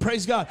off of them.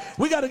 Praise God.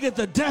 We got to get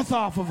the death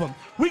off of them.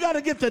 We got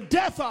to get the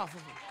death off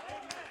of them.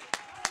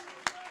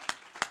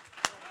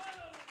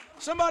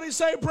 Somebody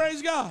say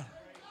praise God.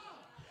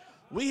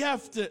 We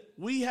have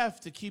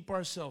to keep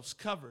ourselves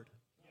covered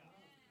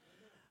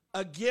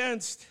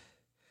against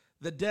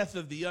the death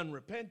of the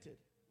unrepented.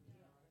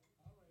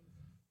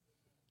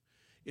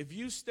 If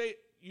you stay,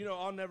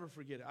 I'll never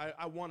forget it.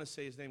 I want to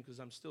say his name because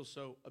I'm still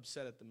so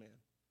upset at the man.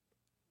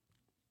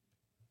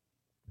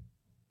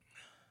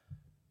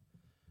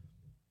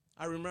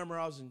 I remember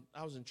I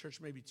was in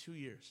church maybe 2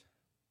 years.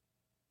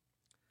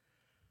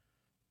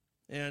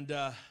 And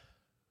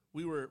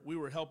we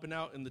were helping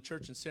out in the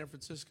church in San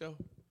Francisco.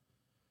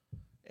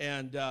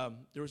 And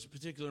there was a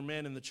particular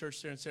man in the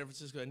church there in San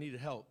Francisco that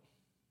needed help.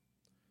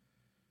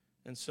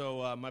 And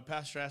so my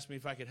pastor asked me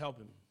if I could help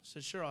him. I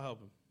said, sure, I'll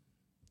help him.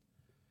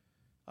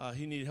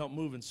 He needed help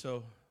moving,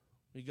 so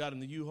we got in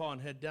the U-Haul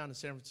and head down to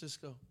San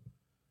Francisco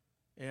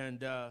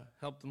and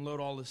helped him load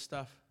all this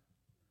stuff.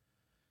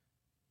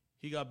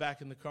 He got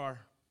back in the car.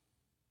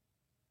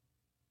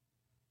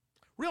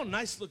 Real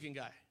nice-looking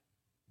guy.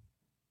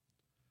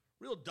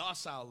 Real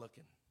docile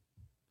looking.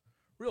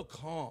 Real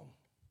calm.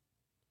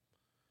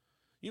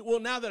 Well,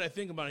 now that I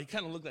think about it, he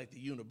kind of looked like the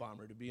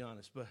Unabomber, to be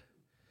honest, but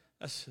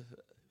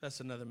that's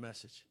another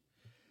message.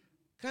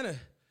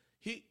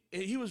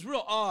 He was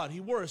real odd. He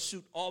wore a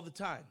suit all the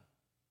time.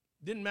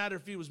 Didn't matter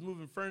if he was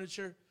moving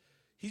furniture.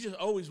 He just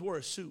always wore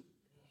a suit.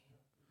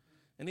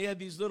 And he had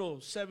these little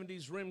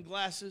 70s rimmed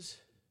glasses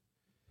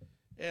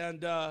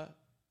and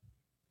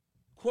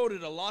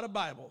quoted a lot of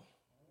Bible.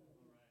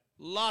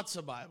 Lots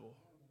of Bible.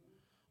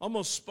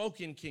 Almost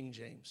spoke in King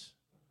James.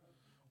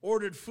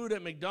 Ordered food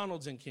at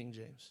McDonald's in King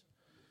James.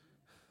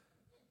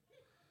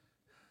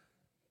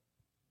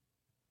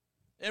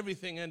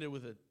 Everything ended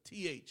with a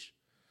TH.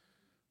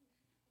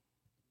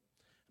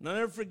 And I'll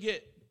never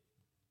forget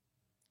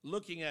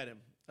looking at him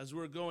as we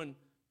were going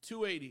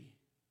 280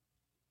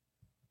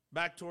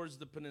 back towards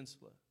the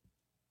peninsula.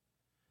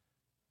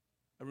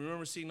 I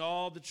remember seeing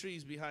all the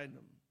trees behind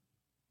him.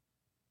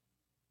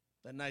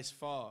 That nice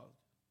fog.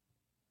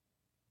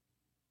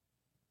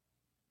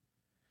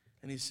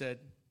 And he said,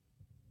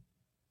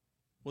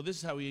 well,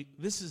 this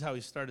is how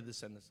he started the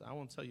sentence. I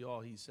won't tell you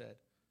all he said.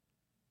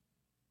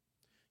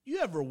 You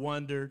ever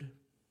wonder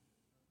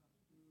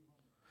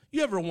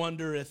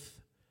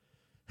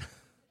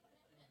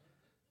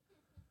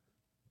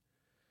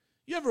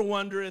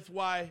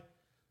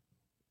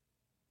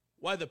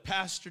why the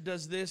pastor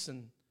does this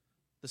and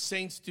the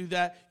saints do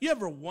that? You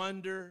ever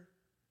wonder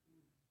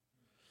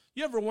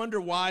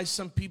why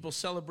some people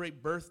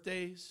celebrate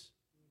birthdays?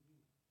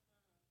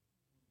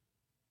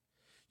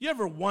 You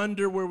ever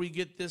wonder where we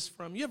get this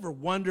from? You ever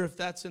wonder if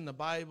that's in the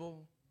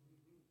Bible?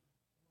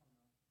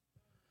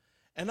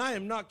 And I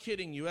am not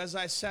kidding you. As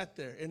I sat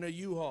there in a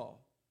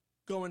U-Haul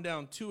going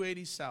down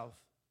 280 South,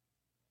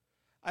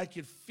 I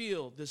could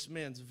feel this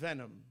man's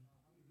venom.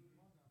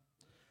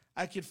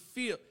 I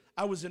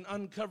was an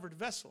uncovered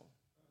vessel.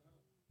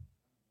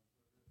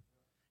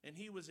 And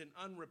he was an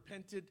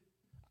unrepented,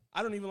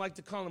 I don't even like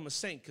to call him a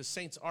saint because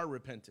saints are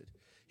repented.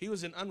 He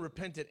was an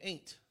unrepented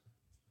ain't.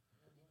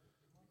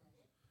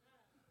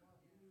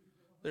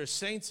 There's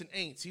saints and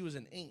ain'ts. He was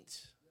an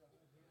ain't.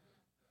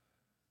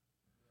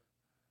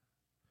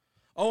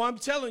 Oh, I'm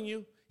telling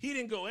you, he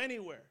didn't go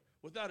anywhere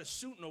without a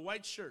suit and a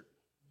white shirt.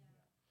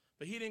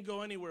 But he didn't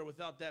go anywhere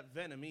without that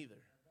venom either.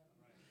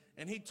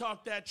 And he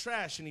talked that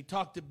trash, and he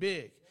talked it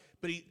big,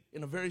 but he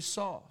in a very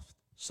soft,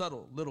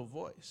 subtle little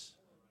voice.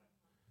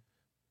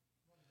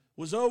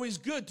 Was always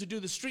good to do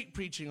the street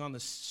preaching on the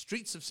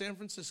streets of San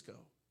Francisco,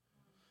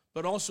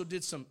 but also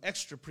did some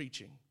extra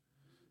preaching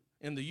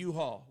in the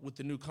U-Haul with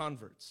the new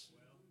converts.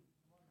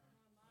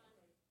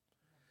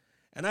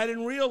 And I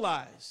didn't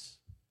realize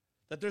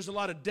that there's a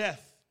lot of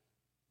death.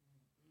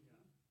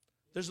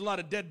 There's a lot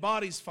of dead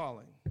bodies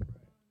falling.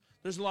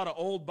 There's a lot of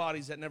old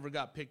bodies that never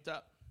got picked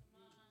up.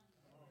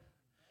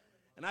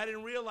 And I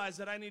didn't realize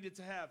that I needed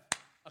to have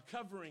a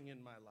covering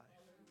in my life.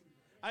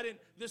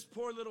 This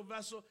poor little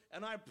vessel,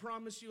 and I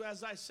promise you,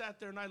 as I sat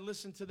there and I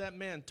listened to that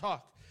man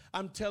talk,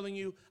 I'm telling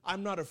you,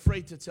 I'm not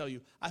afraid to tell you,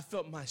 I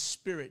felt my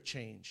spirit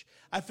change.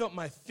 I felt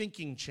my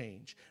thinking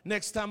change.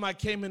 Next time I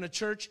came into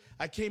church,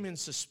 I came in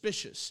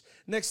suspicious.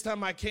 Next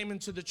time I came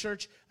into the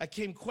church, I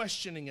came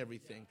questioning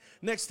everything.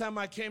 Next time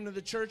I came to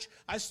the church,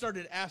 I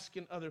started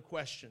asking other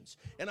questions.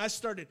 And I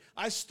started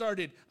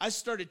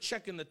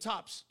checking the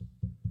tops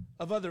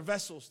of other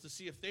vessels to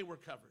see if they were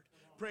covered.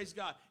 Praise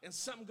God. And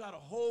something got a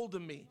hold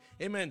of me.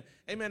 Amen.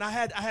 Amen. I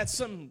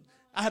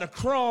had a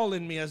crawl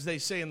in me, as they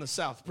say in the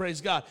South.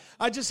 Praise God.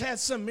 I just had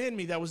something in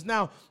me that was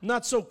now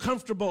not so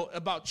comfortable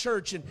about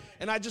church.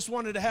 And I just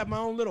wanted to have my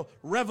own little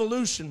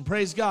revolution.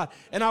 Praise God.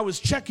 And I was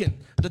checking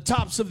the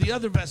tops of the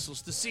other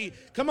vessels to see.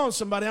 Come on,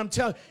 somebody. I'm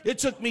telling you, it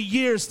took me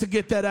years to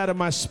get that out of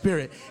my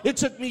spirit. It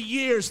took me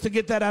years to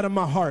get that out of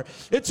my heart.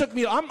 It took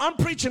me, I'm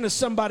preaching to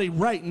somebody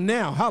right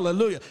now.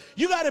 Hallelujah.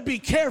 You got to be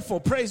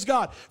careful, praise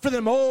God, for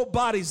them old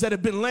bodies that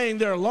have been laying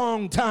there a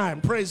long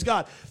time. Praise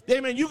God.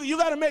 Amen. You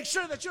got to make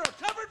sure that you're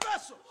a covered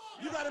vessel.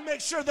 You got to make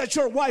sure that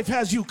your wife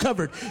has you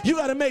covered. You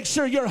got to make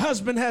sure your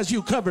husband has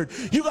you covered.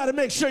 You got to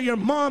make sure your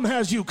mom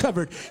has you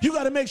covered. You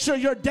got to make sure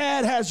your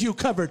dad has you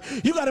covered.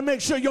 You got to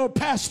make sure your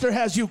pastor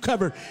has you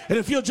covered. And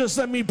if you'll just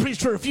let me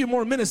preach for a few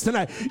more minutes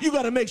tonight, you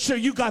got to make sure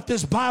you got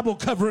this Bible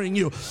covering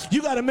you.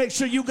 You got to make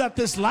sure you got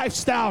this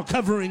lifestyle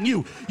covering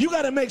you. You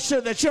got to make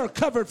sure that you're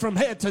covered from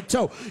head to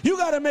toe. You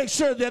got to make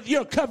sure that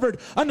you're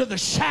covered under the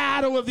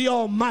shadow of the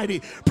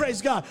Almighty.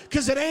 Praise God.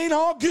 Because it ain't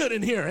all good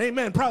in here.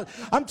 Amen.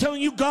 I'm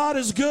telling you, God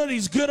is good.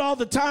 He's good all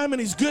the time,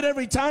 and he's good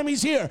every time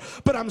he's here.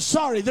 But I'm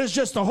sorry, there's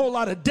just a whole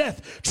lot of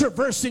death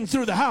traversing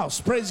through the house.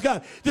 Praise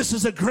God. This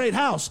is a great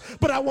house,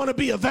 but I want to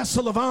be a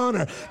vessel of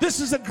honor. This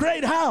is a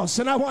great house,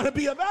 and I want to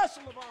be a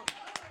vessel of honor.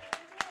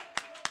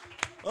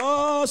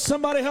 Oh,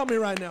 somebody help me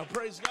right now.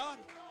 Praise God.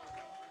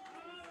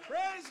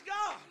 Praise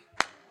God.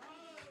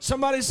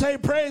 Somebody say,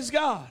 praise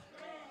God.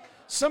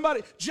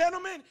 Somebody,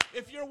 gentlemen,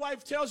 if your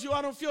wife tells you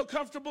I don't feel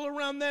comfortable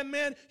around that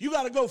man, you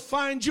got to go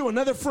find you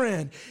another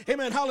friend.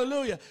 Amen.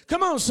 Hallelujah.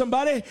 Come on,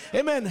 somebody.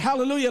 Amen.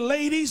 Hallelujah.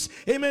 Ladies.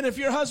 Amen. If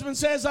your husband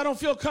says I don't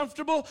feel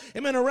comfortable,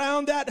 amen,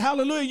 around that,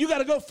 hallelujah, you got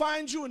to go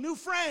find you a new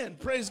friend.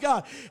 Praise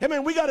God.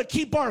 Amen. We got to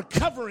keep our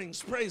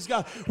coverings. Praise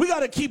God. We got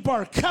to keep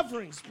our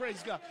coverings.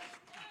 Praise God.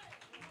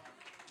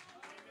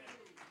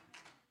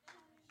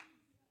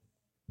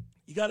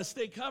 You got to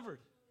stay covered.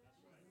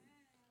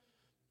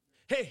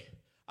 Hey,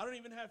 I don't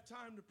even have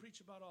time to preach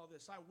about all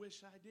this. I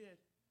wish I did.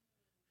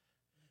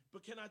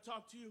 But can I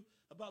talk to you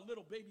about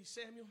little baby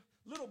Samuel?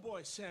 Little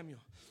boy Samuel.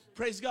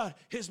 Praise God.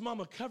 His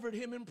mama covered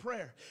him in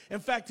prayer.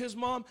 In fact, his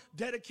mom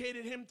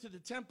dedicated him to the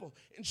temple,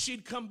 and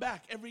she'd come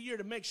back every year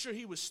to make sure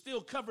he was still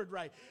covered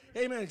right.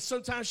 Amen.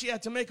 Sometimes she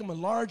had to make him a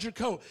larger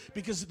coat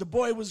because the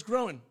boy was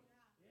growing.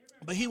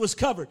 But he was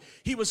covered.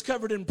 He was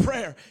covered in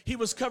prayer. He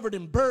was covered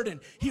in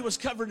burden. He was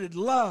covered in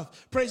love.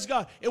 Praise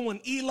God. And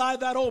when Eli,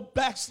 that old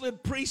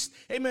backslid priest,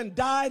 amen,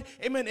 died,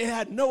 amen, it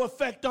had no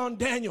effect on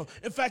Daniel.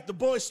 In fact, the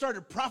boy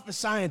started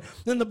prophesying.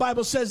 Then the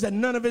Bible says that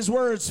none of his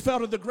words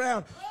fell to the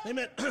ground.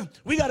 Amen.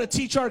 We got to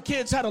teach our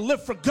kids how to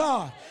live for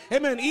God.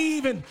 Amen.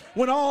 Even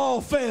when all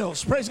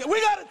fails. Praise God.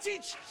 We got to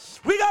teach.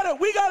 We got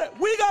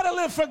to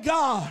live for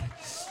God.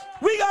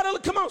 We got to,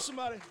 come on,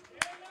 somebody.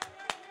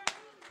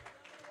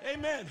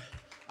 Amen.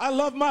 I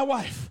love my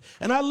wife,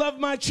 and I love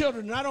my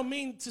children, and I don't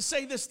mean to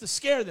say this to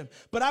scare them,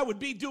 but I would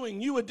be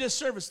doing you a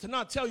disservice to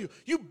not tell you,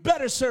 you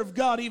better serve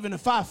God even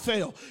if I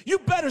fail. You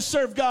better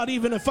serve God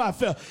even if I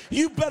fail.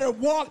 You better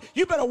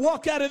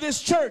walk out of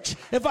this church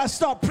if I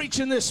stop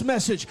preaching this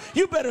message.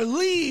 You better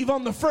leave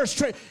on the first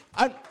train.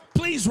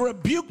 Please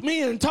rebuke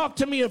me and talk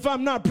to me if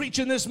I'm not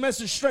preaching this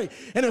message straight.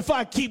 And if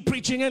I keep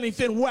preaching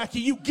anything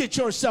wacky, you get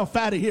yourself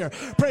out of here.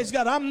 Praise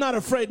God. I'm not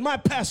afraid. My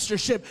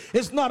pastorship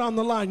is not on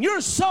the line. Your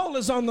soul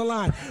is on the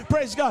line.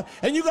 Praise God.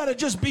 And you got to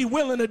just be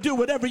willing to do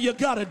whatever you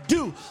got to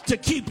do to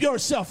keep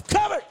yourself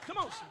covered. Come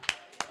on.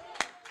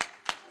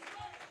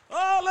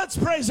 Oh, let's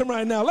praise him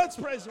right now. Let's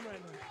praise him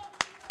right now.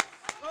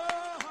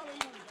 Oh,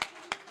 hallelujah.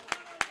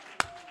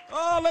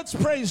 Oh, let's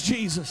praise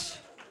Jesus.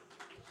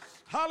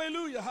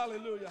 Hallelujah,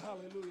 hallelujah,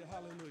 hallelujah,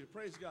 hallelujah.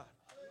 Praise God.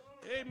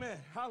 Amen.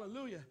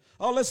 Hallelujah.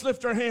 Oh, let's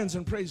lift our hands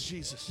and praise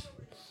Jesus.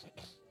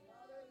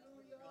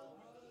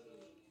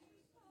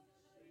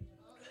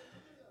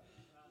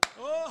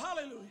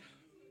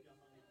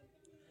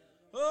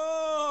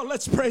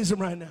 let's praise him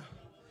right now.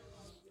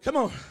 Come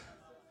on.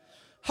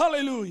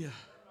 Hallelujah.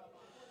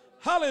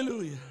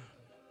 Hallelujah.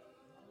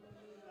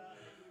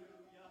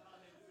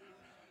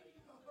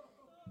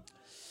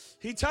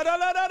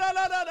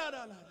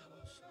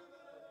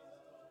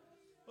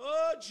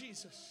 Oh,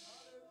 Jesus.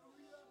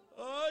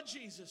 Oh,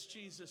 Jesus,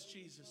 Jesus,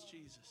 Jesus,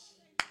 Jesus.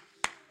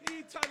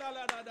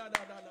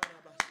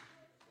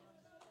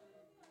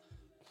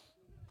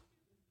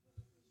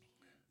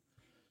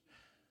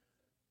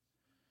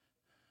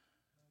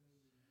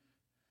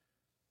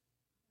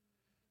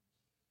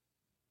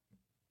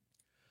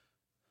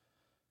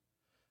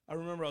 I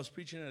remember I was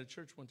preaching at a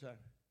church one time.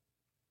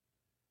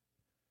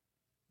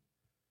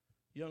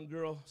 Young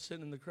girl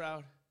sitting in the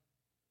crowd.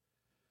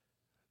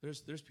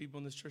 There's people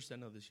in this church that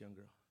know this young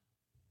girl.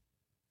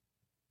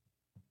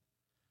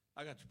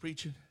 I got to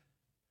preaching.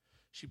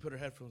 She put her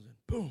headphones in.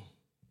 Boom.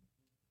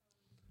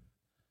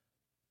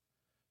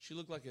 She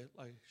looked like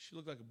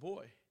a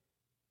boy.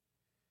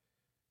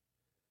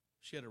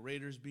 She had a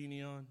Raiders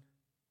beanie on.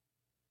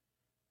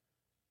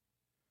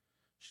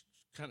 She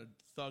kind of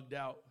thugged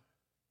out.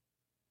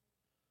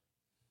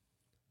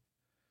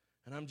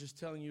 And I'm just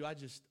telling you, I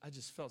just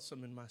felt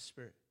something in my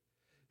spirit.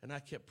 And I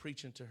kept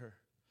preaching to her.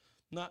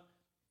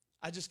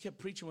 I just kept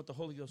preaching what the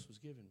Holy Ghost was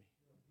giving me.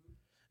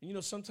 And you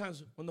know,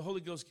 sometimes when the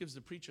Holy Ghost gives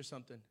the preacher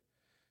something,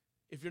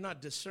 if you're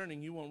not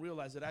discerning, you won't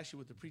realize that actually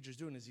what the preacher's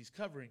doing is he's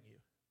covering you.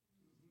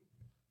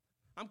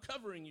 I'm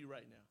covering you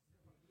right now.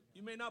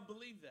 You may not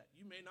believe that.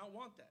 You may not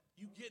want that.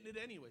 You getting it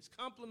anyways.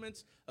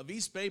 Compliments of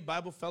East Bay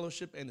Bible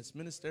Fellowship and its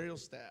ministerial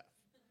staff.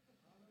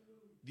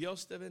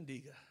 Dios te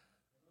bendiga.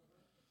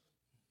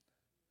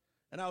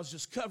 And I was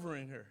just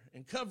covering her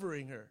and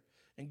covering her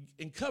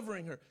and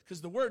covering her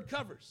because the word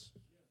covers.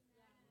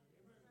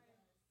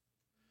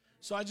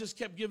 So I just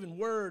kept giving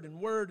word and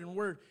word and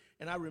word.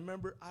 And I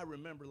remember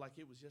like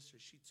it was yesterday.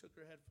 She took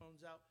her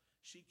headphones out.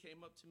 She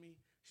came up to me.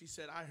 She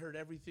said, I heard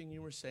everything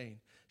you were saying.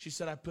 She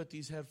said, I put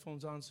these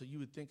headphones on so you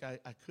would think I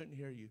couldn't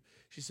hear you.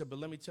 She said, but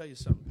let me tell you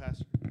something,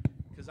 Pastor.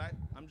 Because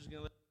I'm just going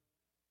to let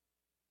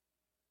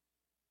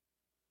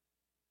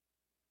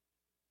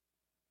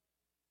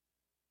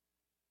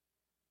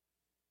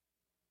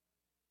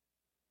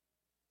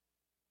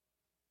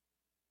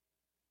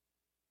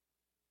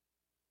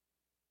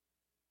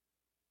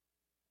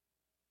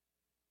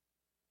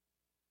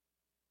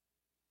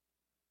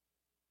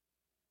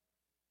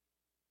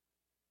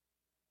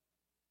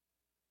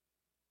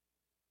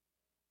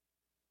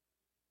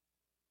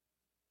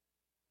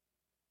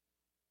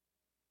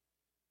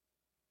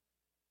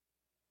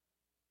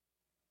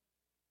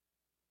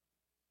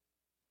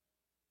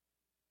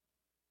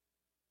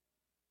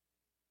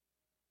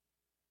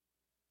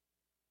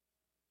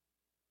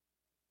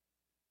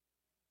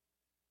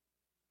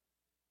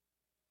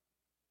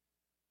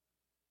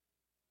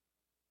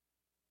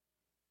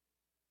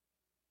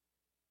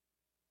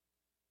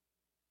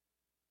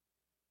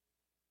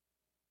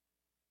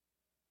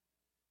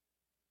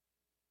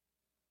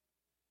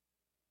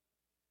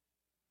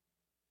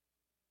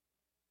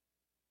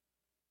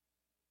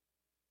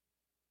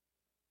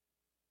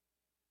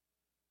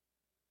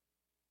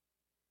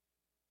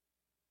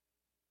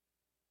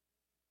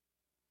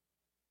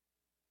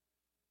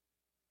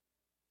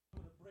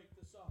break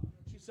this off.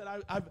 She said,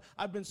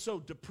 I've been so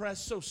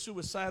depressed, so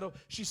suicidal.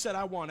 She said,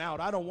 I want out.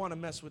 I don't want to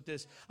mess with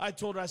this. I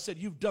told her, I said,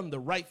 you've done the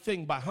right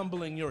thing by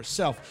humbling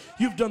yourself.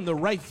 You've done the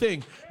right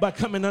thing by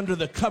coming under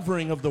the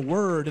covering of the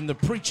word and the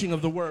preaching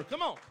of the word.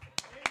 Come on.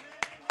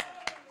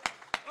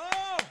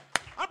 Oh,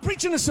 I'm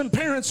preaching to some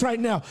parents right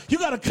now. You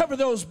got to cover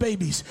those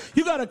babies.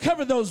 You got to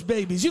cover those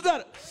babies. You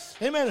got to.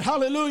 Amen.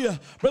 Hallelujah.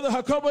 Brother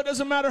Jacobo, it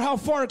doesn't matter how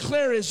far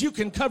Claire is. You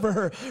can cover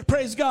her.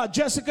 Praise God.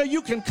 Jessica,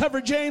 you can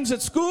cover James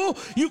at school.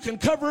 You can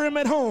cover him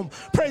at home.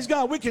 Praise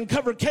God. We can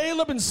cover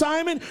Caleb and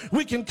Simon.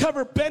 We can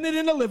cover Bennett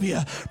and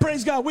Olivia.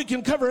 Praise God. We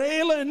can cover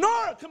Ayla and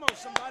Nora. Come on,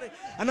 somebody.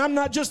 And I'm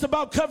not just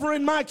about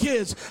covering my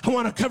kids. I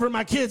want to cover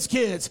my kids'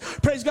 kids.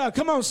 Praise God.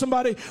 Come on,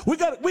 somebody. We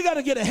got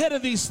to get ahead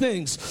of these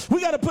things.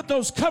 We got to put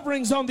those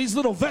coverings on these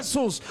little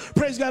vessels.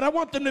 Praise God. I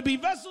want them to be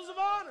vessels of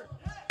honor.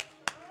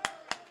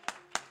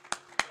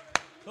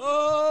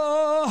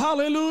 Oh,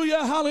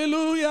 hallelujah,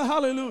 hallelujah,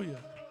 hallelujah.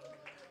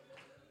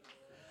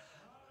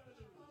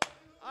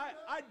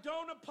 I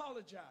don't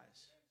apologize,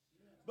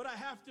 but I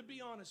have to be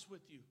honest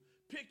with you.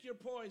 Pick your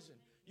poison.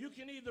 You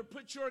can either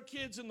put your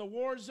kids in the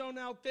war zone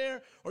out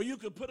there, or you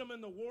could put them in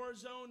the war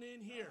zone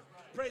in here.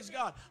 Praise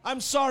God.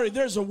 I'm sorry,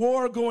 there's a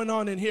war going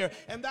on in here,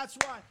 and that's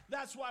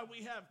why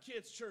we have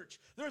kids' church.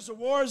 There's a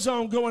war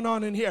zone going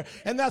on in here,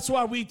 and that's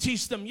why we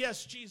teach them,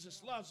 yes,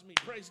 Jesus loves me.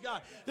 Praise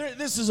God.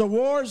 This is a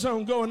war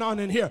zone going on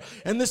in here,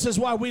 and this is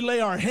why we lay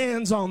our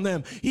hands on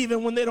them,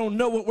 even when they don't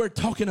know what we're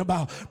talking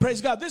about.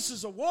 Praise God. This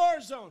is a war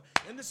zone,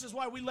 and this is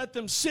why we let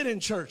them sit in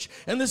church,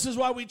 and this is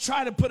why we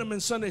try to put them in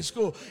Sunday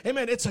school.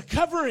 Amen. It's a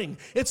covering.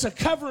 It's a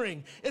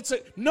covering.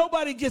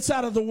 Nobody gets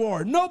out of the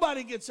war.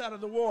 Nobody gets out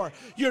of the war.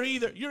 You're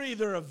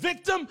either a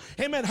victim,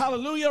 amen,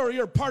 hallelujah, or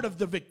you're part of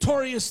the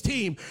victorious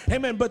team,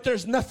 amen, but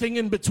there's nothing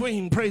in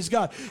between, praise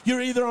God.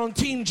 You're either on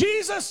Team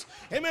Jesus,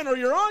 amen, or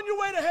you're on your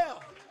way to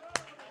hell.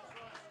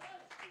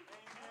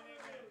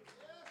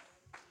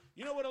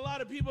 You know what a lot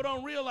of people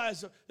don't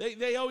realize?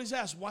 They always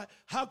ask, why?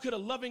 How could a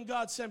loving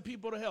God send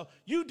people to hell?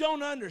 You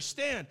don't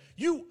understand.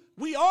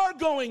 We are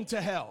going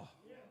to hell.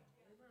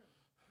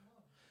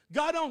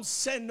 God don't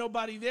send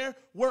nobody there.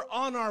 We're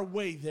on our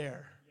way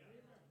there.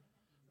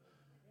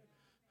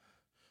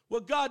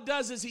 What God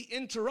does is he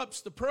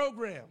interrupts the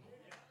program.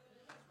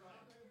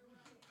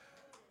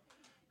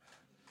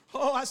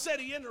 Oh, I said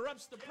he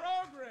interrupts the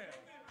program.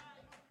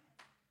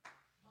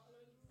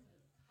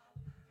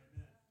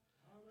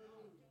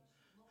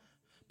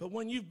 But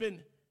when you've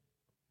been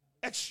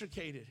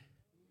extricated,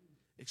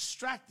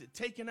 extracted,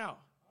 taken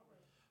out,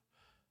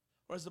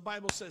 or as the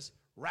Bible says,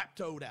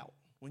 raptoed out.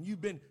 When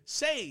you've been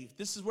saved,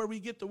 this is where we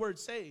get the word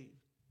saved.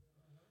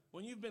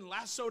 When you've been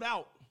lassoed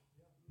out,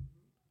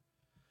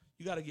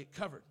 you got to get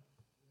covered.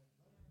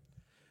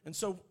 And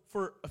so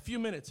for a few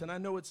minutes, and I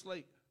know it's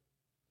late,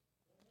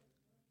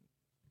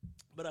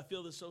 but I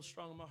feel this so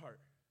strong in my heart.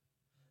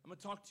 I'm going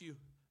to talk to you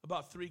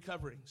about 3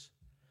 coverings.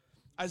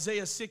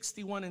 Isaiah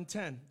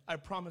 61:10. I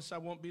promise I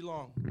won't be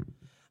long.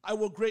 I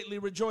will greatly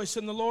rejoice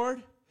in the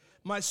Lord.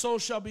 My soul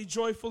shall be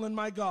joyful in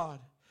my God.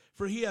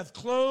 For he hath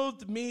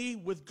clothed me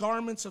with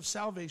garments of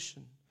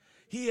salvation.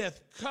 He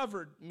hath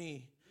covered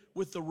me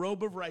with the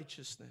robe of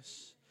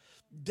righteousness.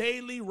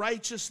 Daily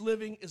righteous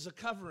living is a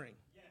covering.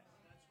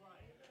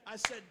 I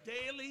said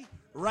daily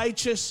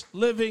righteous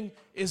living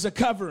is a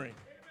covering.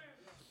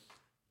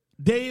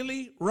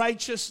 Daily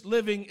righteous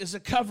living is a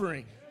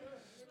covering.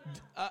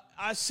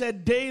 I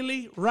said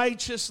daily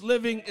righteous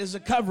living is a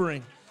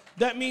covering.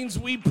 That means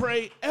we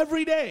pray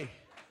every day.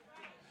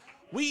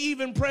 We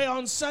even pray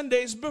on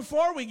Sundays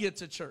before we get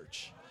to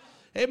church.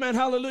 Amen,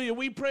 hallelujah.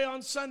 We pray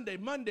on Sunday,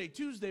 Monday,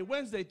 Tuesday,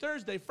 Wednesday,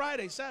 Thursday,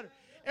 Friday, Saturday.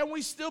 And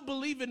we still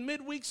believe in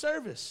midweek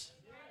service.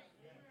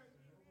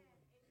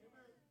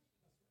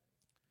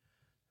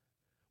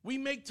 We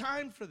make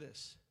time for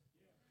this.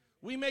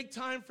 We make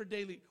time for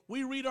daily.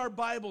 We read our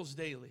Bibles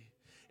daily.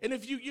 And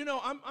if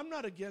I'm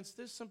not against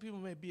this. Some people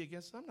may be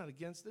against it. I'm not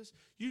against this.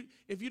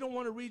 If you don't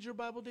want to read your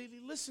Bible daily,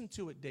 listen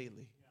to it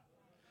daily.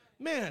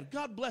 Man,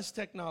 God bless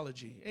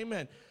technology.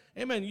 Amen.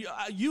 Amen.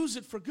 Use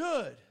it for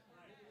good.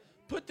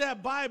 Put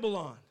that Bible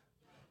on.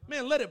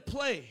 Man, let it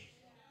play.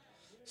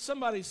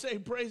 Somebody say,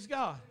 praise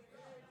God.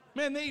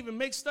 Man, they even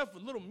make stuff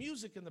with little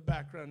music in the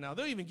background now.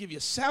 They'll even give you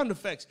sound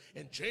effects.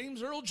 And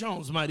James Earl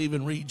Jones might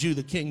even read you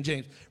the King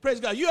James. Praise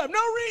God. You have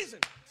no reason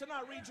to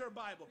not read your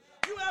Bible.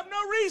 You have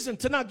no reason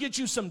to not get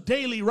you some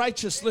daily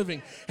righteous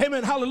living.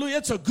 Amen. Hallelujah.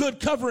 It's a good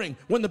covering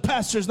when the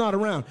pastor's not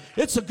around.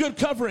 It's a good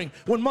covering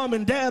when mom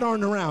and dad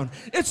aren't around.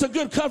 It's a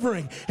good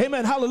covering.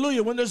 Amen.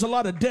 Hallelujah. When there's a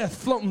lot of death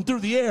floating through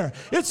the air.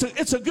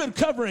 It's a good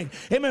covering.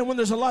 Amen. When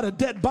there's a lot of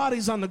dead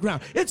bodies on the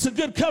ground. It's a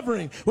good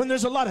covering when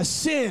there's a lot of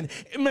sin.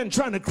 Amen.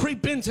 Trying to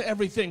creep into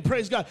everything.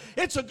 Praise God.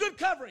 It's a good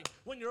covering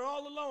when you're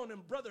all alone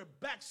and brother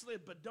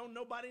backslid but don't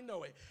nobody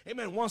know it.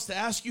 Amen. Wants to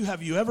ask you,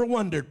 have you ever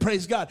wondered?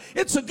 Praise God.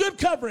 It's a good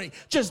covering.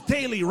 Just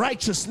daily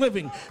righteous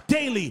living.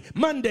 Daily,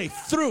 Monday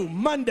through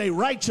Monday,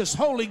 righteous,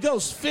 Holy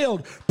Ghost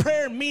filled,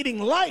 prayer meeting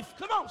life.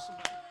 Come on,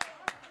 somebody.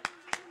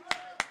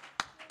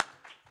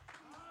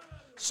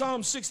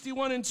 Psalm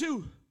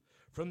 61:2.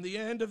 From the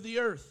end of the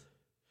earth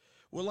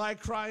will I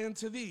cry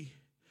unto thee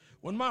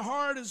when my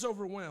heart is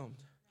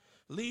overwhelmed.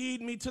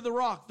 Lead me to the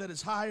rock that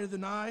is higher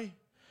than I,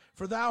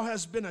 for thou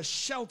hast been a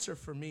shelter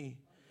for me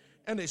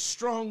and a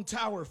strong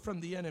tower from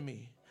the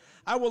enemy.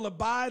 I will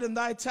abide in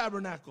thy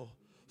tabernacle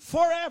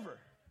forever.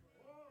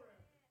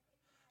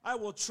 I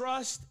will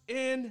trust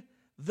in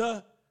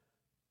the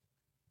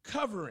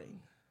covering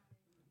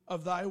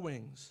of thy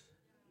wings.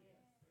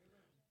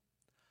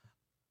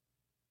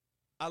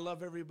 I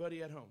love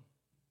everybody at home.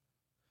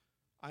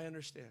 I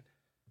understand.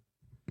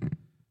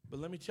 But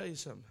let me tell you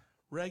something.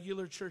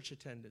 Regular church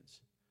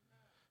attendance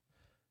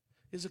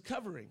is a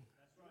covering.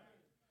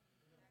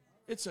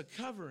 It's a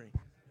covering.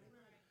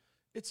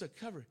 It's a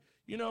covering.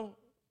 You know,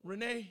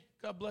 Renee,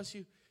 God bless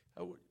you.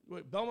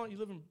 Wait, Belmont, you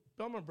live in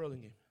Belmont or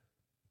Burlingame?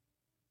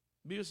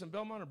 Beavis in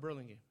Belmont or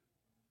Burlingame?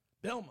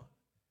 Belmont.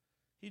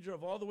 He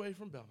drove all the way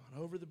from Belmont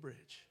over the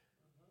bridge.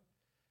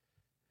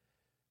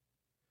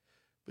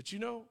 But you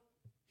know,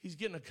 he's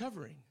getting a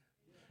covering.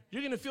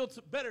 You're going to feel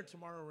better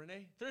tomorrow,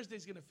 Renee.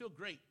 Thursday's going to feel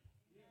great.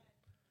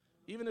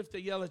 Even if they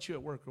yell at you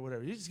at work or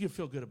whatever, you're just going to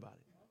feel good about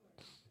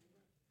it.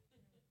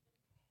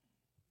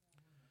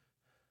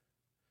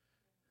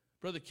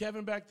 Brother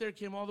Kevin back there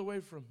came all the way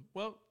from,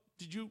 well,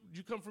 did you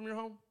come from your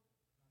home?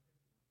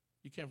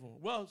 You came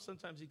from, well,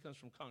 sometimes he comes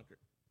from Concord.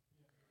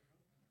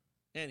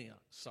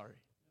 Antioch, sorry.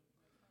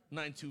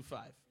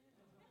 925.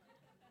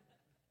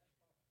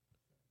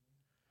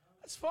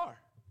 That's far.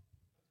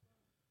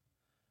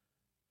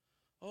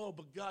 Oh,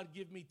 but God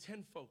give me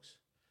 10 folks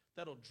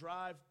that'll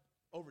drive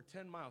over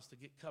 10 miles to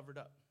get covered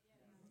up.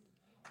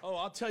 Oh,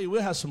 I'll tell you,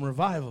 we'll have some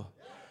revival.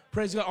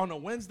 Praise God. On a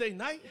Wednesday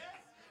night.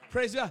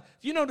 Praise God.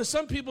 You know, to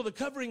some people, the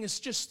covering is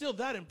just still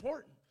that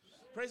important.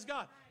 Praise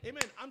God.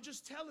 Amen. I'm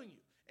just telling you.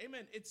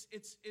 Amen.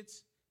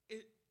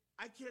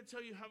 I can't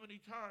tell you how many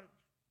times,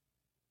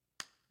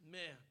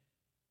 man,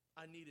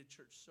 I needed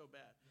church so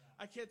bad.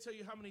 I can't tell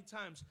you how many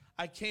times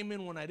I came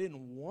in when I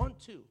didn't want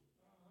to.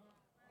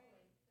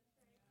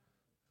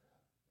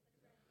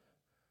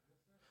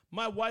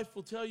 My wife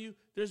will tell you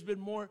there's been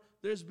more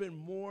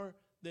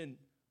than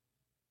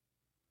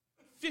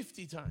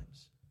 50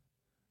 times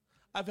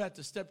I've had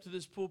to step to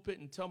this pulpit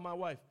and tell my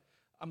wife,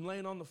 I'm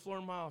laying on the floor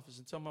in my office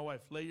and tell my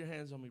wife, lay your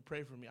hands on me,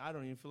 pray for me. I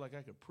don't even feel like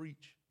I could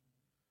preach.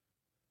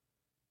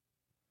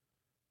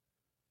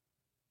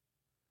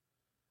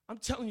 I'm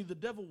telling you, the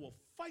devil will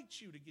fight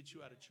you to get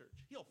you out of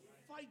church. He'll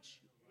fight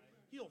you.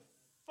 He'll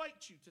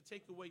fight you to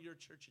take away your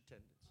church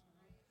attendance.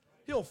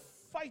 He'll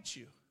fight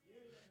you.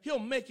 He'll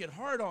make it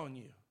hard on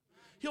you.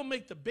 He'll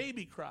make the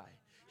baby cry.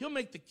 He'll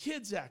make the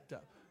kids act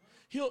up.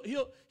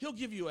 He'll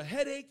give you a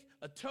headache,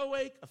 a toe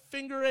ache, a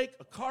finger ache,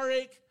 a car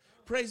ache.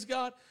 Praise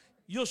God.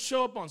 You'll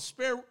show up on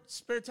spare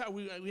tires.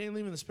 We ain't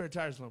leaving the spare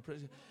tires alone.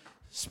 Praise God.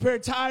 Spare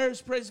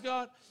tires, praise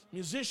God.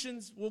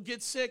 Musicians will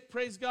get sick,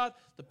 praise God.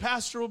 The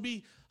pastor will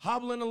be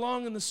hobbling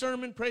along in the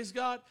sermon, praise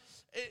God.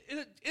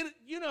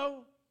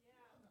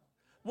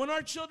 When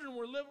our children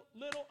were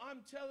little,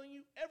 I'm telling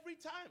you, every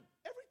time,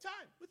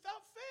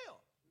 without fail,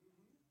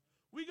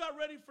 we got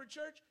ready for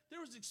church, there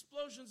was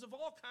explosions of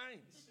all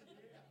kinds.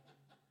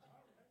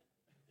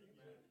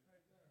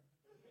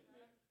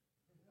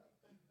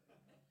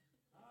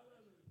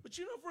 But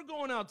if we're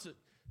going out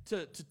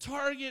to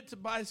Target to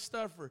buy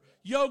stuff or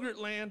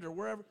Yogurtland or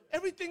wherever,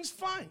 everything's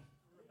fine.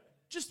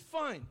 Just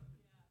fine.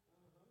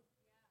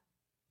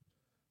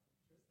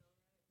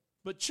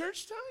 But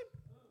church time?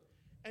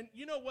 And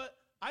you know what?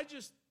 I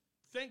just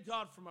thank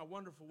God for my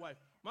wonderful wife.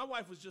 My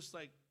wife was just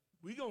like,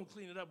 we going to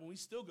clean it up and we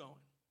still going.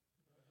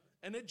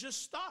 And it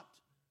just stopped.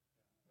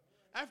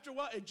 After a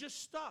while, it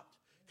just stopped.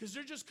 Because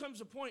there just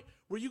comes a point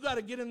where you got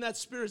to get in that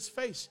Spirit's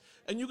face.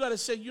 And you got to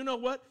say, you know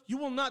what? You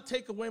will not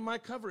take away my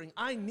covering.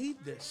 I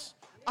need this.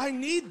 I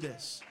need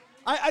this.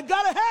 I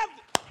got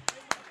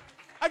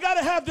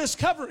to have this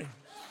covering.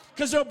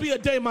 Because there'll be a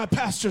day my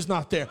pastor's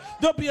not there.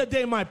 There'll be a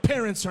day my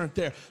parents aren't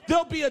there.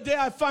 There'll be a day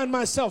I find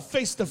myself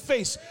face to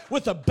face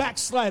with a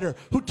backslider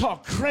who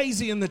talk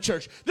crazy in the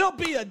church. There'll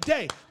be a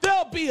day,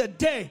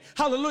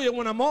 hallelujah,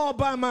 when I'm all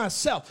by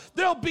myself.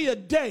 There'll be a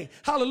day,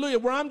 hallelujah,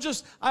 where I'm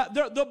just,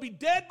 there'll be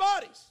dead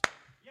bodies.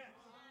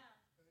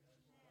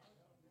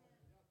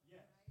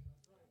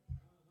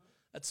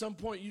 At some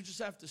point, you just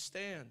have to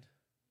stand.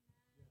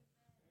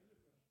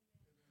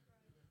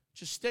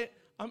 Just stand.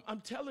 I'm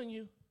telling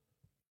you.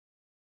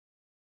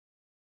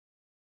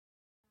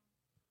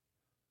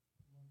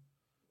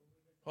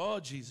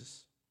 Oh,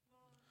 Jesus.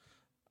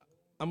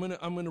 I'm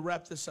gonna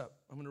wrap this up.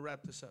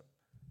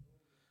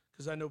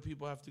 Because I know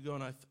people have to go,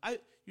 and I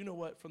you know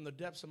what, from the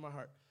depths of my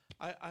heart,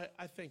 I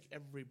thank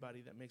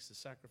everybody that makes the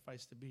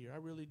sacrifice to be here. I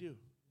really do.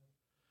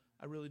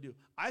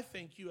 I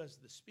thank you as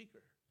the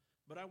speaker,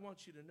 but I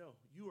want you to know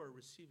you are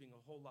receiving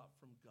a whole lot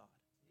from God.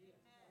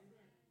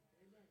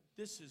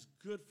 This is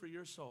good for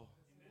your soul.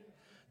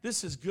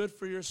 This is good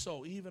for your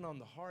soul, even on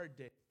the hard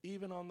day,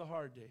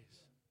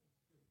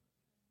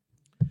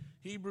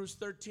 Hebrews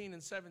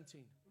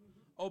 13:17.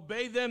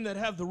 Obey them that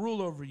have the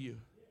rule over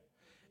you,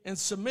 and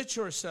submit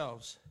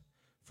yourselves,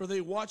 for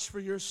they watch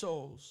for your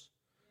souls,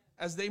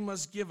 as they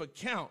must give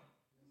account,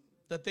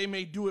 that they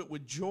may do it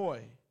with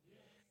joy,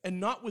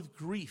 and not with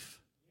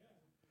grief,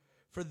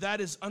 for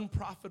that is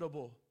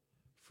unprofitable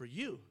for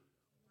you.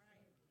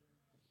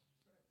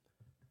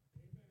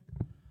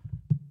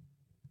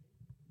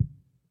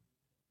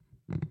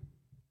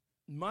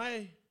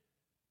 My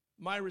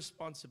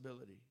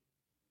responsibility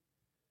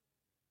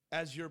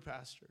as your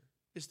pastor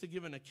is to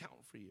give an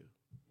account for you.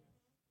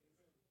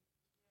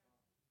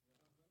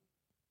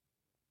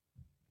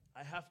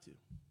 I have to.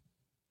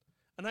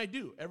 And I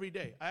do every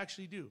day. I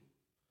actually do.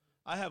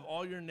 I have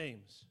all your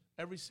names.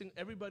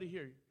 Everybody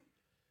here.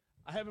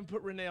 I haven't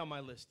put Renee on my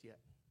list yet,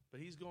 but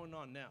he's going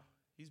on now.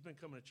 He's been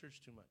coming to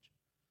church too much.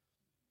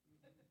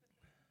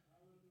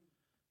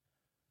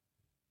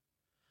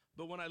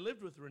 But when I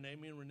lived with Renee,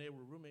 me and Renee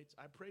were roommates,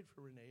 I prayed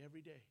for Renee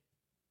every day.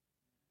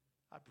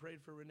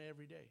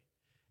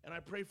 And I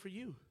pray for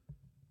you.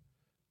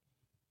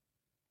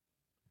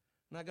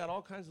 And I got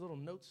all kinds of little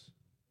notes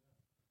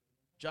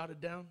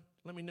jotted down.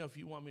 Let me know if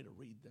you want me to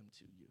read them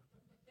to you.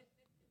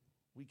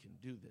 We can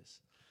do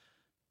this.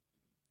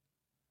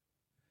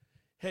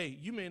 Hey,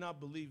 you may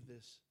not believe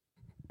this.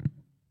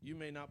 You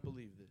may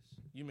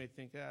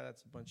think,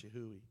 that's a bunch of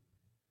hooey.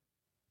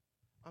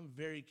 I'm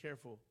very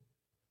careful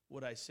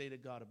what I say to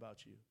God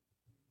about you.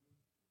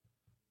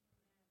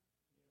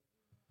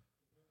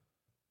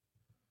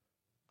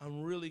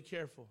 I'm really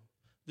careful.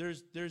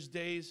 There's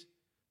days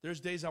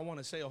I want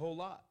to say a whole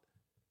lot.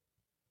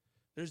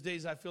 There's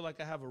days I feel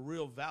like I have a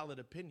real valid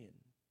opinion.